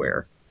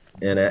everywhere.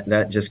 And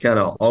that just kind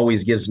of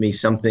always gives me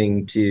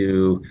something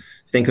to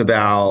think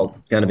about,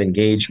 kind of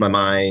engage my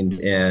mind.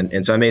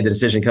 And so I made the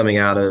decision coming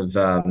out of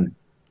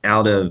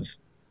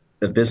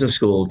business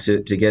school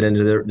to get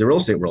into the real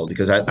estate world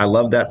because I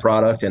loved that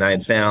product. And I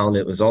had found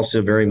it was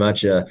also very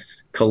much a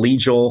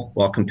collegial,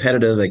 while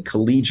competitive, a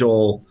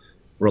collegial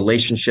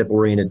relationship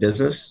oriented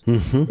business.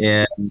 Mm-hmm.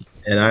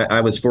 And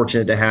I was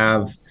fortunate to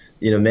have,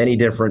 many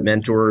different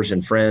mentors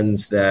and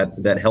friends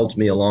that helped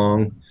me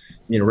along.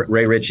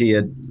 Ray Ritchie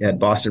at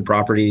Boston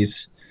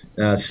Properties,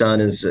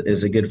 son is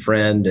a good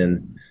friend.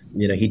 And,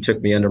 he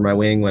took me under my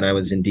wing when I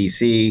was in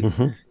DC.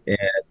 Mm-hmm.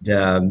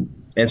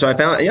 And so I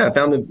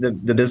found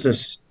the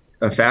business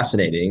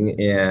fascinating.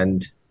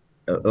 And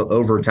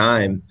over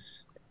time,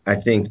 I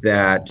think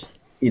that,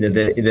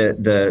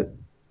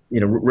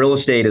 real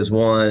estate is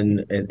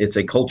one. It's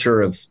a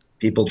culture of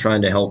people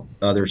trying to help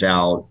others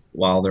out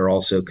while they're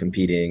also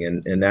competing,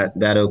 and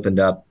that opened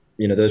up.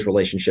 Those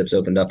relationships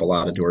opened up a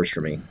lot of doors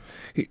for me.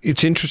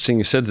 It's interesting.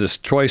 You said this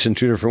twice in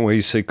two different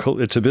ways. You say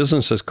it's a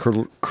business that's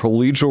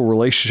collegial,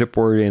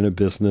 relationship-oriented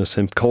business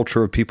and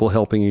culture of people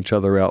helping each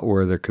other out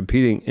where they're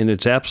competing, and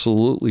it's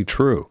absolutely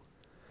true.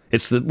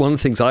 It's one of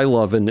the things I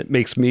love, and it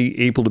makes me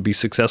able to be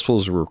successful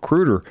as a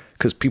recruiter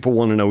because people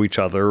want to know each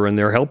other, and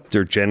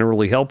they're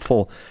generally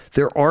helpful.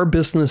 There are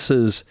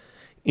businesses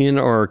in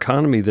our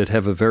economy that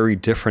have a very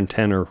different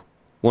tenor,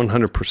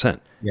 100%.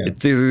 Yeah.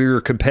 It's either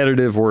you're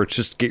competitive or it's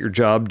just get your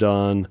job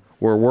done,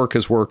 or work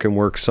is work and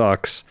work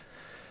sucks.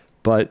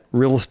 But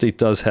real estate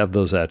does have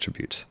those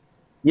attributes.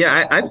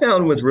 Yeah, I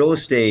found with real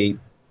estate,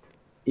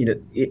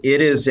 it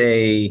is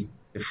a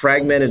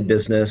fragmented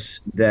business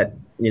that,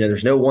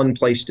 there's no one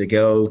place to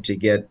go to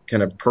get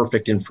kind of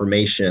perfect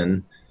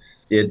information.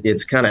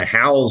 It's kind of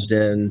housed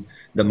in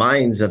the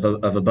minds of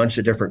a bunch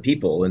of different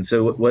people. And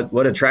so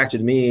what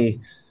attracted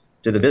me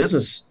to the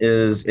business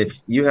is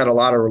if you had a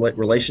lot of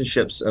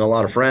relationships and a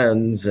lot of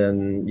friends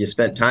and you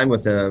spent time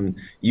with them,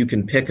 you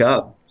can pick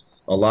up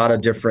a lot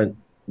of different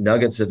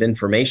nuggets of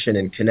information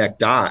and connect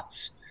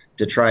dots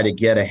to try to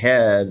get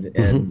ahead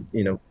and,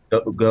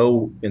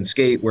 go and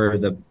skate where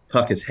the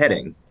puck is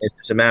heading.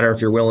 It's a matter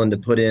if you're willing to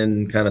put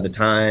in kind of the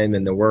time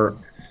and the work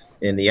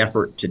and the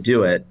effort to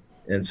do it.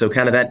 And so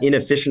kind of that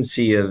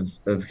inefficiency of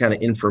kind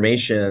of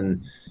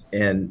information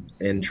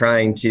and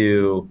trying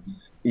to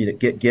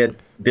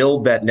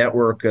build that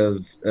network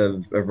of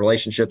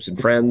relationships and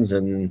friends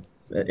and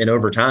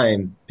over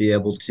time be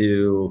able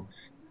to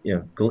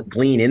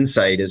glean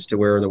insight as to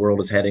where the world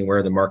is heading,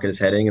 where the market is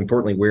heading.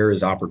 Importantly, where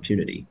is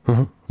opportunity?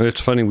 Uh-huh. It's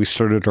funny, we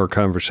started our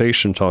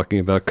conversation talking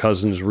about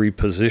Cousins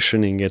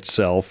repositioning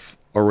itself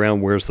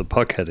around where's the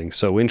puck heading.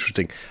 So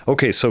interesting.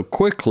 Okay, so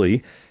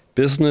quickly,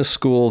 business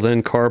school,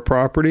 then Car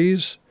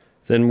Properties,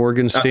 then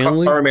Morgan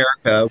Stanley? Car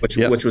America,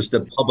 which was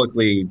the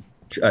publicly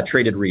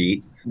traded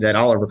REIT that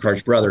Oliver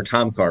Carr's brother,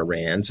 Tom Carr,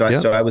 ran. So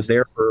I was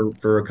there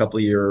for a couple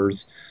of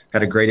years,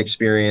 had a great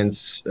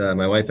experience.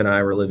 My wife and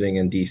I were living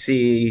in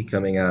DC,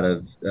 coming out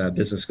of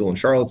business school in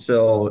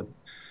Charlottesville.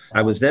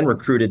 I was then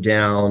recruited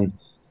down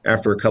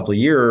after a couple of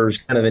years,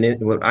 kind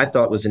of what I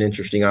thought was an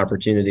interesting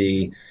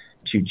opportunity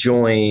to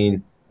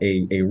join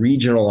a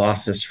regional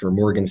office for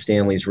Morgan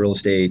Stanley's real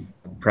estate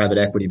private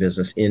equity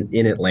business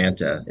in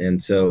Atlanta.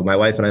 And so my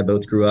wife and I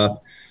both grew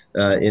up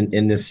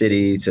in this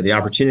city. So the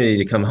opportunity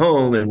to come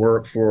home and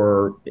work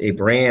for a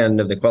brand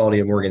of the quality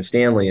of Morgan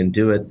Stanley and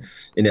do it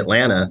in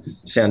Atlanta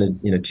sounded,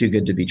 too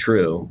good to be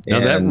true. Now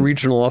that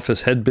regional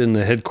office had been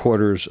the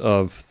headquarters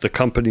of the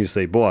companies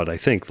they bought, I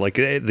think. Like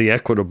the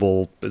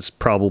Equitable is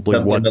probably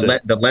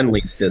the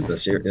Lend-Lease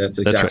business. That's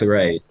exactly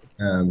right.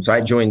 So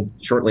I joined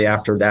shortly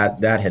after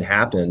that had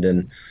happened.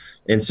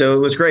 And so it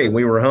was great.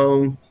 We were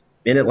home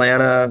in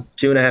Atlanta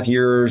 2.5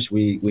 years.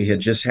 We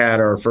had just had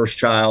our first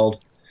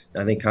child.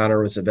 I think Connor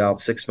was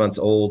about 6 months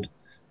old.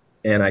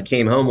 And I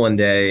came home one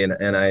day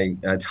and I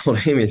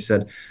told Amy, I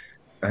said,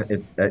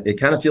 it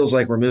kind of feels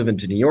like we're moving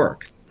to New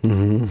York.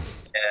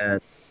 Mm-hmm.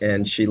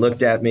 And she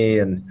looked at me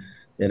and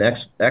an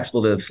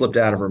expletive slipped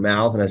out of her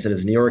mouth. And I said,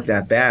 is New York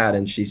that bad?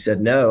 And she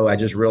said, no, I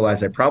just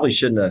realized I probably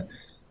shouldn't have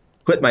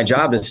quit my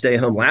job to stay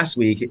home last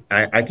week.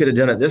 I could have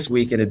done it this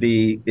week and it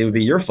would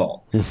be your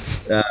fault.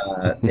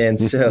 And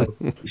so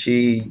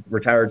she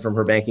retired from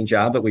her banking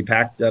job, but we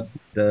packed up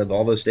the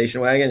Volvo station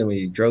wagon and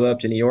we drove up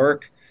to New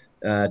York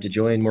to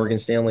join Morgan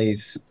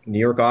Stanley's New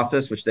York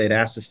office, which they had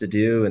asked us to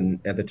do. And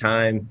at the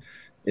time,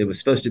 it was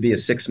supposed to be a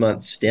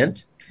 6-month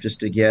stint. just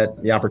to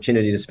get the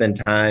opportunity to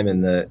spend time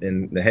in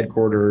the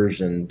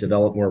headquarters and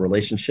develop more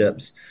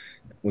relationships.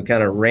 We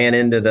kind of ran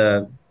into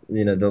the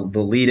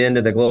lead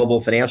into the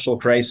global financial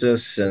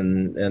crisis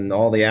and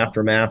all the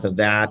aftermath of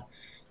that.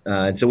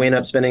 And so we ended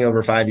up spending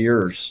over 5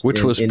 years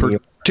which was in New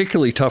York.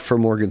 particularly tough for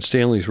Morgan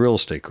Stanley's real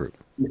estate group.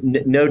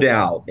 No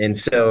doubt. And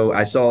so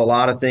I saw a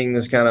lot of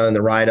things kind of on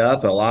the ride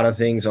up, a lot of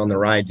things on the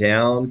ride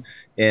down.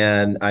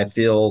 And I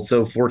feel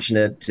so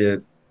fortunate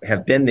to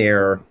have been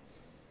there,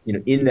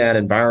 in that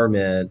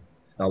environment.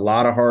 A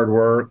lot of hard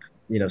work,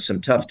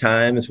 some tough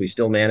times. We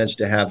still managed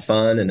to have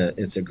fun, and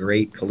it's a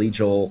great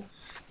collegial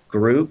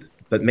group.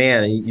 But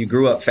man, you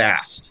grew up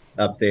fast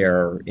up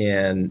there.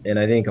 And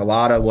I think a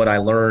lot of what I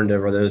learned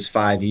over those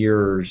 5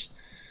 years,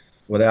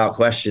 without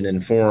question,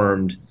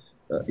 informed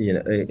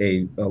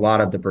a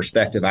lot of the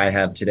perspective I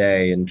have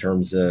today in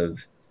terms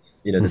of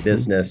the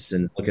business,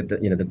 and look at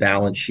the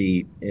balance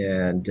sheet,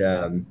 and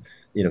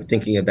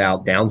thinking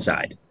about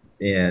downside,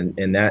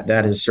 and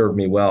that has served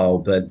me well.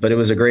 But it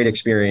was a great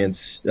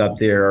experience up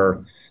there.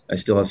 I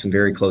still have some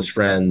very close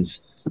friends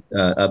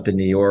up in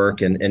New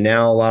York, and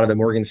now a lot of the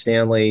Morgan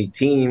Stanley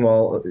team,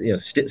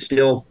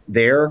 still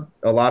there.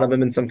 A lot of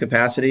them in some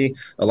capacity.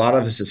 A lot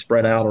of us is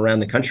spread out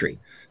around the country,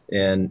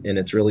 and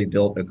it's really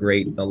built a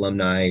great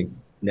alumni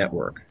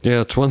network.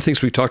 Yeah, it's one of the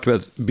things we talked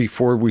about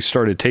before we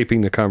started taping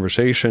the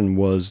conversation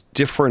was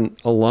different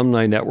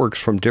alumni networks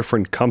from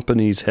different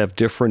companies have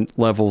different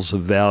levels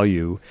of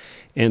value.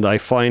 And I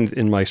find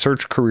in my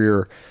search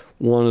career,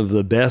 one of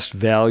the best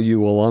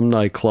value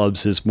alumni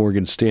clubs is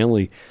Morgan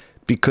Stanley,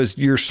 because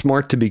you're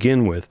smart to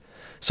begin with.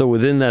 So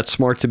within that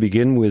smart to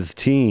begin with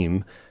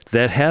team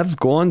that have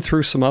gone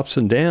through some ups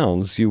and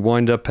downs, you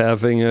wind up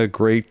having a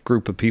great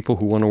group of people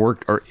who want to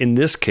work, or in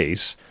this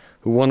case,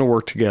 who want to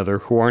work together,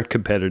 who aren't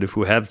competitive,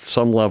 who have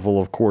some level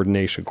of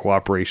coordination,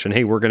 cooperation.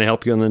 Hey, we're going to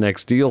help you on the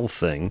next deal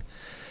thing.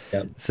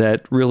 Yep.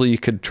 That really you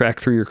could track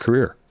through your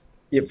career.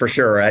 Yeah, for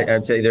sure.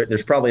 I'd say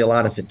there's probably a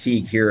lot of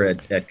fatigue here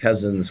at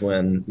Cousins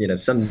when,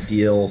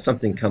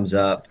 something comes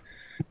up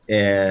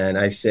and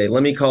I say,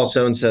 let me call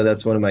so-and-so.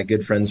 That's one of my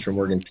good friends from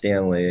Morgan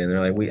Stanley. And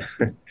they're like,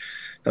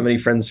 how many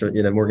friends from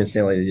Morgan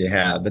Stanley do you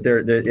have? But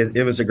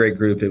it was a great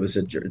group. It was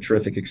a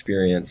terrific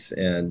experience,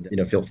 and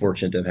feel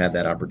fortunate to have had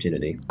that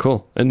opportunity.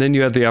 Cool. And then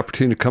you had the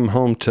opportunity to come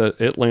home to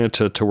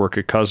Atlanta to work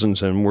at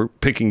Cousins, and we're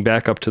picking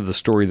back up to the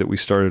story that we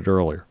started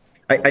earlier.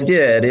 I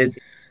did.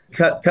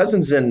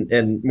 Cousins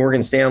and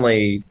Morgan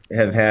Stanley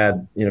have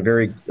had a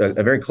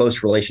very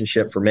close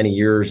relationship for many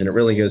years, and it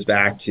really goes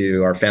back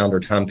to our founder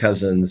Tom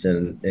Cousins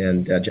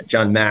and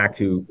John Mack,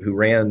 who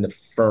ran the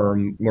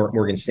firm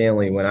Morgan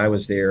Stanley when I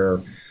was there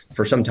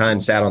for some time,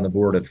 sat on the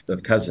board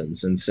of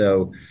Cousins, and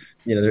so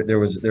there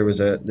was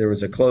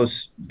a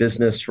close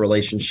business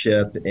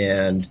relationship.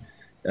 And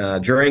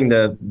during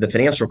the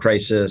financial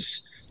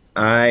crisis,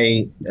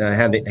 I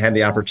had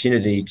the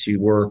opportunity to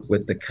work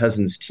with the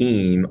Cousins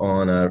team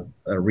on a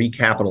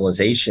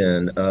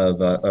recapitalization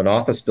of an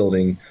office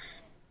building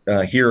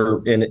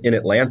here in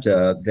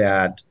Atlanta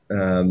that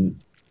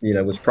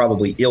was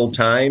probably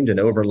ill-timed and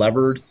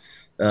over-levered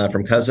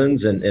from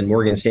Cousins, and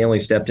Morgan Stanley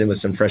stepped in with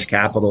some fresh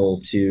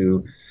capital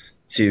to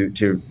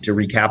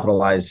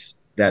recapitalize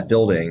that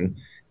building.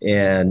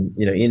 And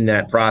in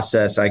that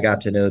process, I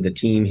got to know the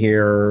team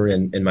here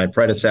and my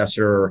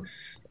predecessor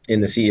in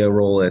the CEO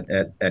role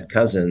at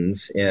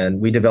Cousins,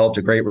 and we developed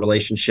a great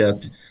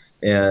relationship.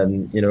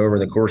 And over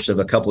the course of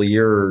a couple of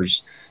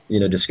years,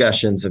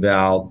 discussions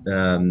about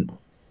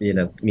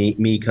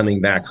me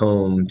coming back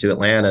home to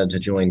Atlanta to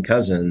join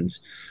Cousins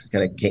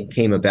kind of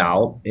came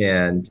about.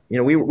 And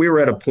we were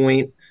at a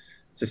point,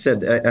 as I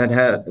said,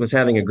 I was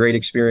having a great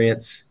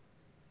experience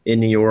in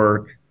New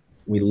York.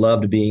 We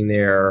loved being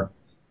there,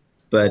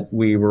 but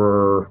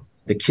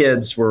the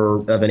kids were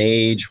of an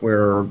age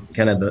where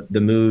kind of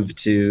the move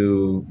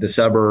to the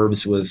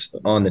suburbs was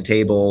on the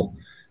table.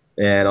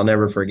 And I'll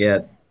never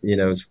forget,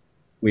 as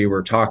we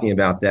were talking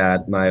about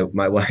that, my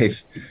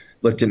wife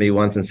looked at me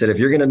once and said, if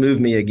you're going to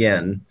move me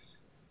again,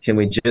 can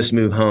we just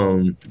move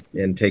home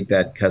and take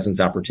that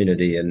Cousins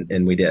opportunity?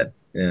 And we did.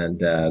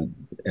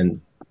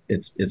 And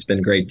it's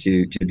been great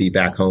to be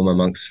back home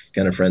amongst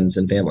kind of friends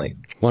and family.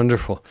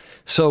 Wonderful.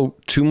 So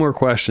 2 more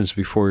questions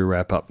before we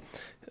wrap up.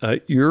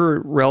 You're a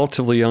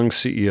relatively young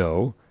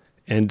CEO,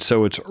 and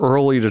so it's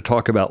early to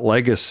talk about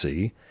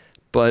legacy,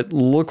 but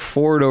look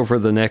forward over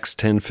the next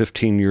 10,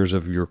 15 years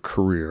of your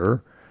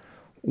career.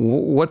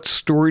 What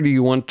story do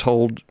you want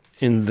told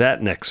in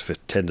that next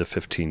 10 to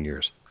 15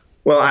 years?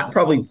 Well, I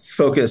probably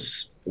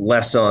focus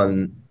less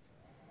on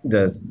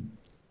the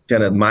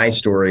kind of my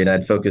story, and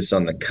I'd focus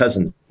on the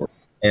Cousins story.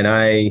 And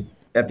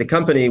at the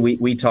company,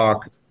 we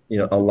talk,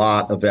 a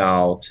lot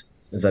about,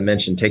 as I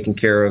mentioned, taking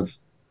care of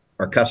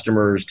our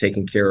customers,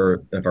 taking care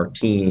of our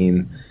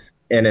team,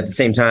 and at the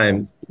same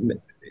time,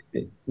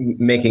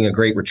 making a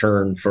great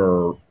return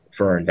for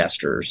our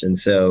investors. And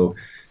so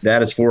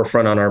that is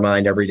forefront on our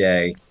mind every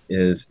day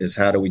is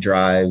how do we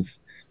drive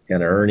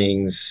kind of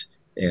earnings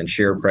and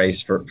share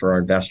price for our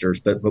investors.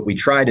 But we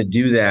try to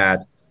do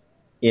that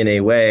in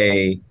a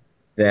way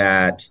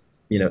that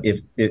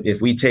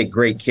if we take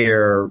great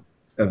care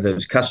of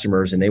those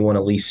customers and they want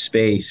to lease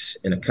space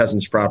in a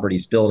Cousins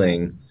Properties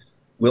building,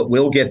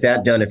 we'll get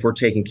that done if we're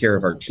taking care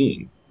of our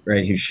team,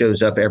 right? Who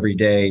shows up every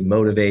day,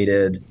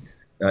 motivated,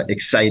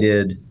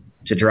 excited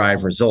to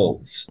drive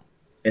results.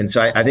 And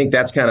so I think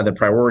that's kind of the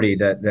priority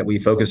that we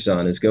focus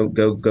on is go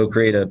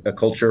create a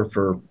culture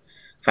for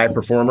high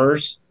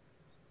performers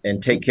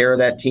and take care of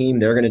that team.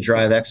 They're going to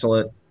drive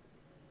excellent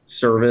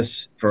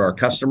service for our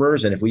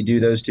customers. And if we do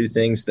those two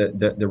things,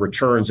 the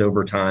returns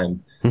over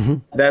time,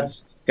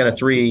 that's kind of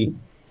three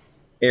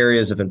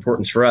areas of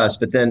importance for us.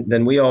 But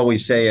then we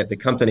always say at the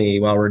company,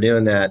 while we're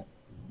doing that,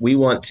 we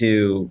want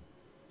to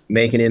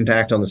make an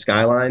impact on the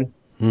skyline,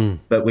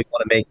 but we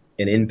want to make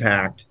an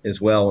impact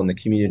as well in the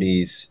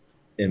communities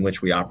in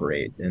which we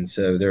operate. And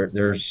so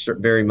there's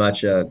very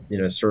much a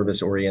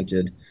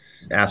service-oriented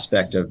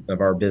aspect of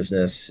our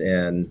business.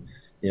 And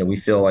we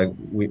feel like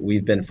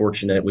we've been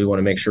fortunate. We want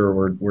to make sure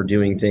we're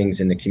doing things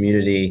in the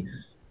community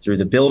through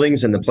the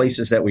buildings and the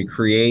places that we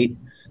create,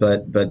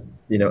 but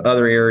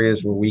other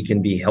areas where we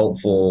can be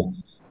helpful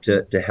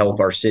to help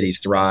our cities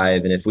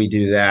thrive. And if we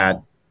do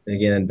that,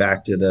 again,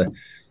 back to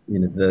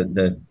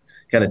the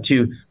kind of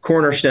two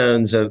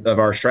cornerstones of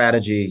our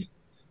strategy,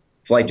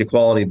 flight to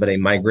quality, but a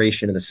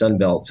migration to the Sun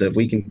Belt. So if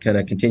we can kind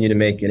of continue to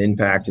make an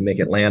impact and make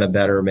Atlanta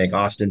better, make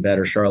Austin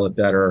better, Charlotte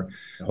better,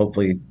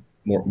 hopefully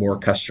more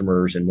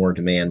customers and more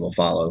demand will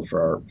follow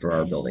for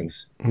our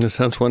buildings. That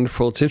sounds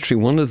wonderful. It's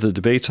interesting. One of the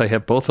debates I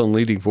have both on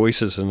Leading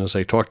Voices and as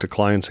I talk to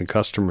clients and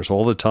customers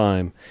all the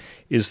time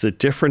is the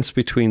difference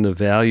between the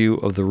value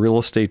of the real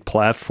estate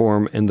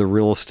platform and the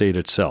real estate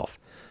itself.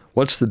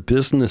 What's the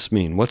business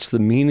mean? What's the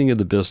meaning of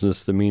the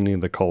business, the meaning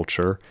of the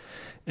culture?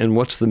 And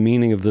what's the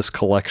meaning of this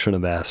collection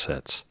of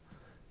assets?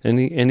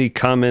 Any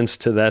comments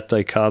to that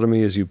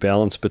dichotomy as you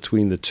balance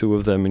between the two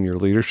of them in your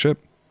leadership?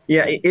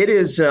 Yeah, it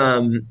is.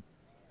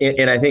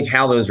 And I think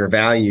how those are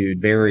valued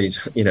varies,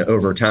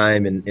 over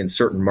time in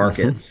certain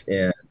markets.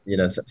 And,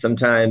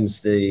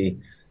 sometimes the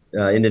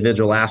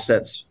individual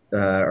assets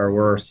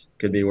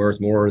could be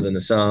worth more than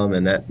the sum.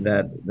 And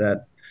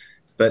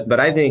but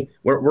I think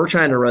we're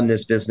trying to run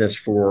this business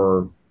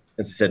for,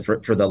 as I said,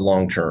 for the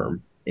long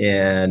term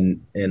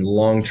and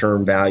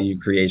long-term value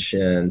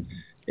creation.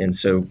 And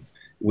so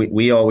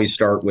we always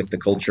start with the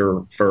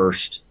culture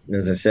first. And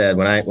as I said,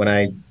 when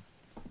I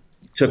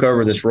took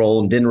over this role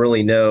and didn't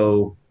really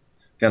know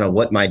kind of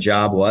what my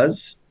job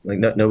was, like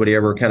nobody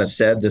ever kind of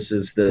said this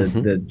is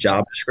the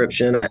job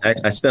description.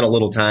 I spent a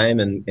little time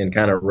and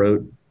kind of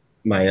wrote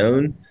my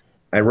own.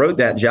 I wrote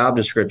that job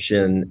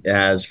description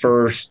as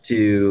first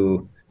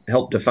to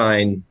help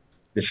define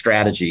the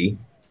strategy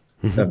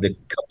of the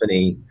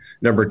company.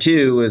 Number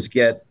two is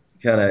get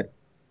kind of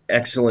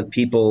excellent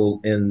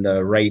people in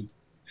the right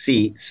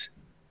seats.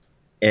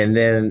 And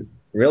then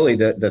really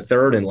the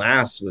third and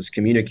last was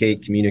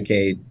communicate.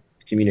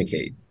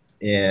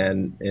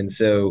 And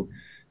so,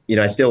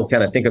 I still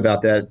kind of think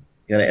about that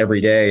kind of every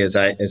day as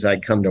I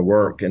come to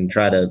work and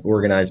try to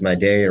organize my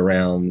day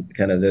around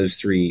kind of those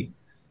three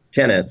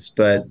tenets.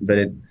 But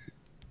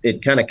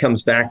it kind of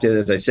comes back to,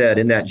 as I said,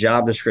 in that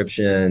job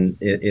description,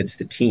 it's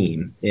the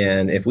team.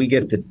 And if we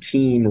get the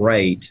team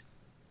right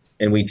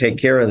and we take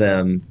care of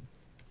them,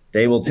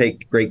 they will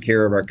take great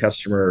care of our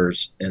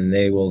customers and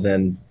they will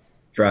then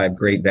drive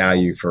great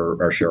value for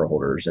our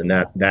shareholders. And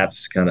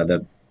that's kind of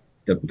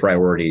the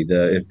priority.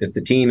 If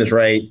the team is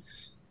right,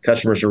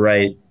 customers are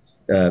right,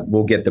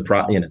 we'll get the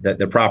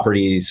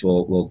properties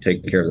will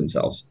take care of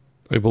themselves.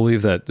 I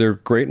believe that. They're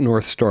great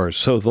North Stars.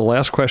 So the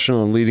last question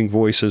on Leading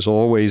Voices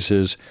always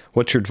is,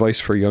 what's your advice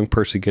for a young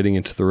person getting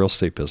into the real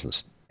estate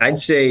business? I'd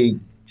say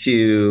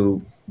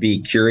to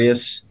be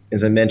curious.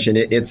 As I mentioned,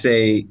 it's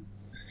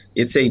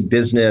a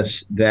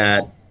business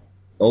that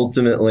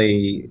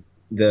ultimately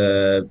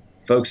the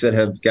folks that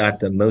have got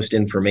the most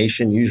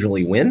information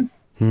usually win.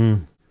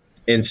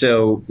 And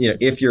so,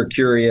 if you're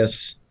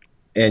curious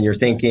and you're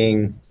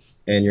thinking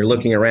and you're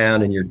looking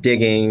around and you're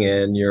digging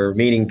and you're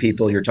meeting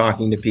people, you're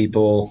talking to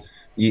people,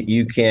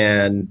 you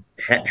can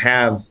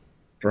have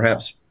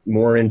perhaps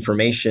more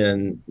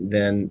information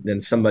than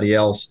somebody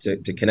else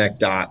to connect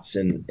dots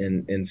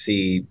and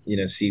see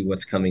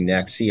what's coming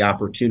next, see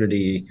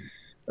opportunity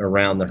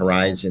around the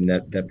horizon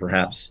that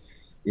perhaps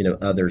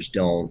others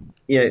don't.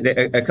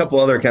 A couple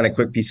other kind of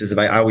quick pieces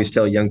I always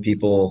tell young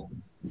people,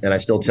 and I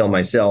still tell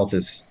myself,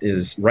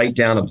 is write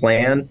down a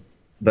plan,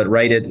 but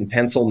write it in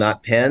pencil,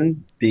 not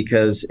pen,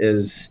 because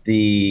as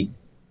the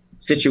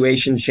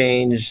situation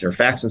change or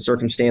facts and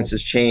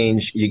circumstances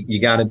change,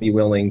 you got to be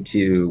willing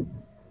to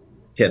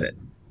pivot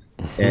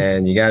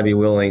and you got to be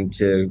willing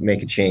to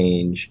make a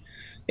change.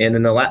 And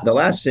then the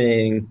last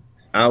thing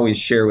I always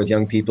share with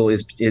young people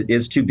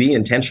is to be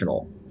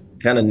intentional,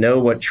 kind of know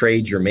what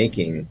trade you're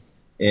making.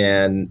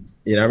 And,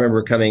 I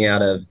remember coming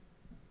out of,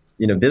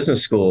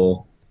 business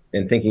school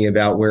and thinking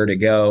about where to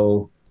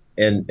go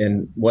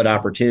and what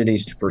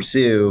opportunities to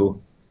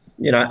pursue.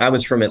 I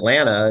was from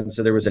Atlanta, and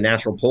so there was a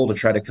natural pull to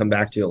try to come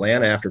back to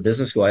Atlanta after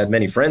business school. I had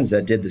many friends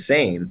that did the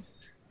same.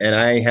 And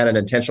I had an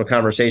intentional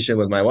conversation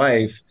with my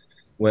wife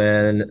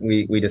when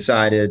we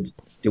decided,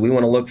 do we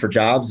want to look for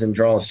jobs and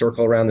draw a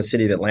circle around the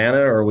city of Atlanta,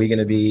 or are we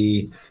going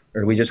to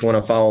or do we just want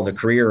to follow the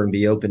career and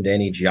be open to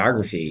any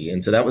geography?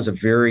 And so that was a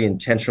very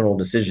intentional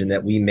decision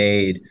that we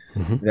made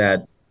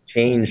that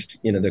changed,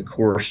 the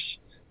course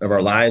of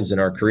our lives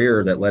and our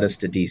career, that led us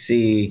to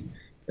DC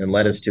and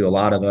led us to a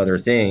lot of other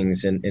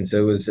things. And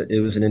so it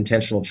was an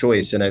intentional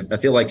choice. And I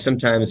feel like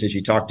sometimes as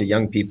you talk to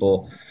young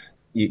people,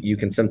 you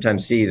can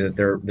sometimes see that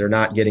they're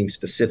not getting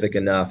specific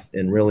enough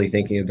and really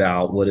thinking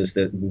about what is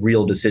the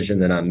real decision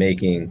that I'm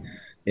making,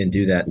 and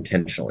do that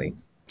intentionally.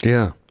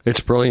 Yeah,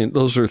 it's brilliant.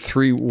 Those are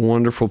 3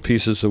 wonderful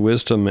pieces of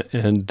wisdom,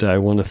 and I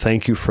want to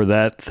thank you for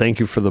that. Thank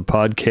you for the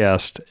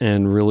podcast,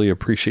 and really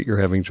appreciate your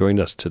having joined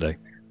us today.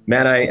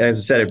 Matt, as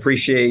I said, I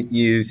appreciate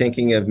you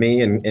thinking of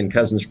me and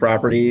Cousins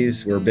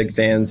Properties. We're big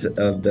fans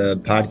of the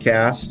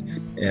podcast,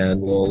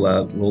 and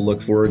we'll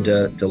look forward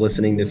to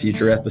listening to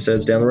future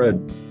episodes down the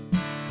road.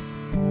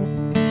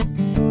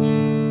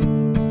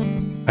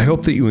 I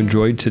hope that you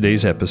enjoyed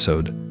today's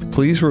episode.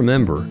 Please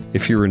remember,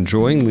 if you're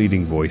enjoying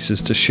Leading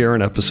Voices, to share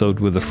an episode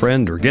with a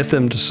friend or get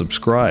them to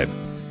subscribe.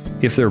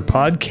 If they're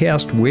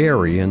podcast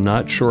wary and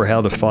not sure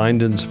how to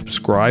find and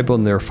subscribe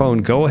on their phone,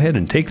 go ahead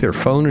and take their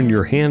phone in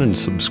your hand and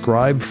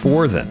subscribe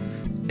for them.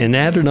 And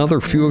add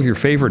another few of your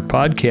favorite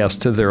podcasts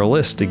to their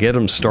list to get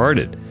them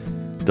started.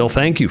 They'll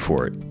thank you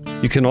for it.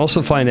 You can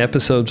also find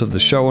episodes of the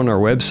show on our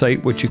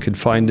website, which you can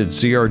find at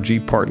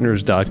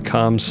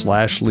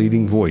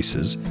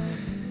zrgpartners.com/leadingvoices.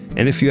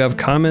 And if you have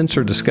comments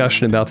or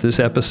discussion about this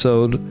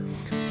episode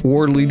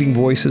or Leading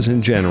Voices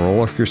in general,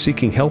 or if you're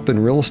seeking help in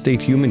real estate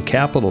human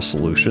capital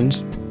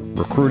solutions,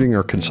 recruiting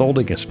or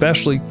consulting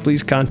especially,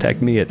 please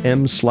contact me at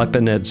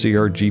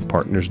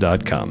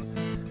msleppen@zrgpartners.com.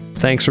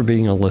 Thanks for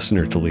being a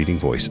listener to Leading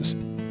Voices.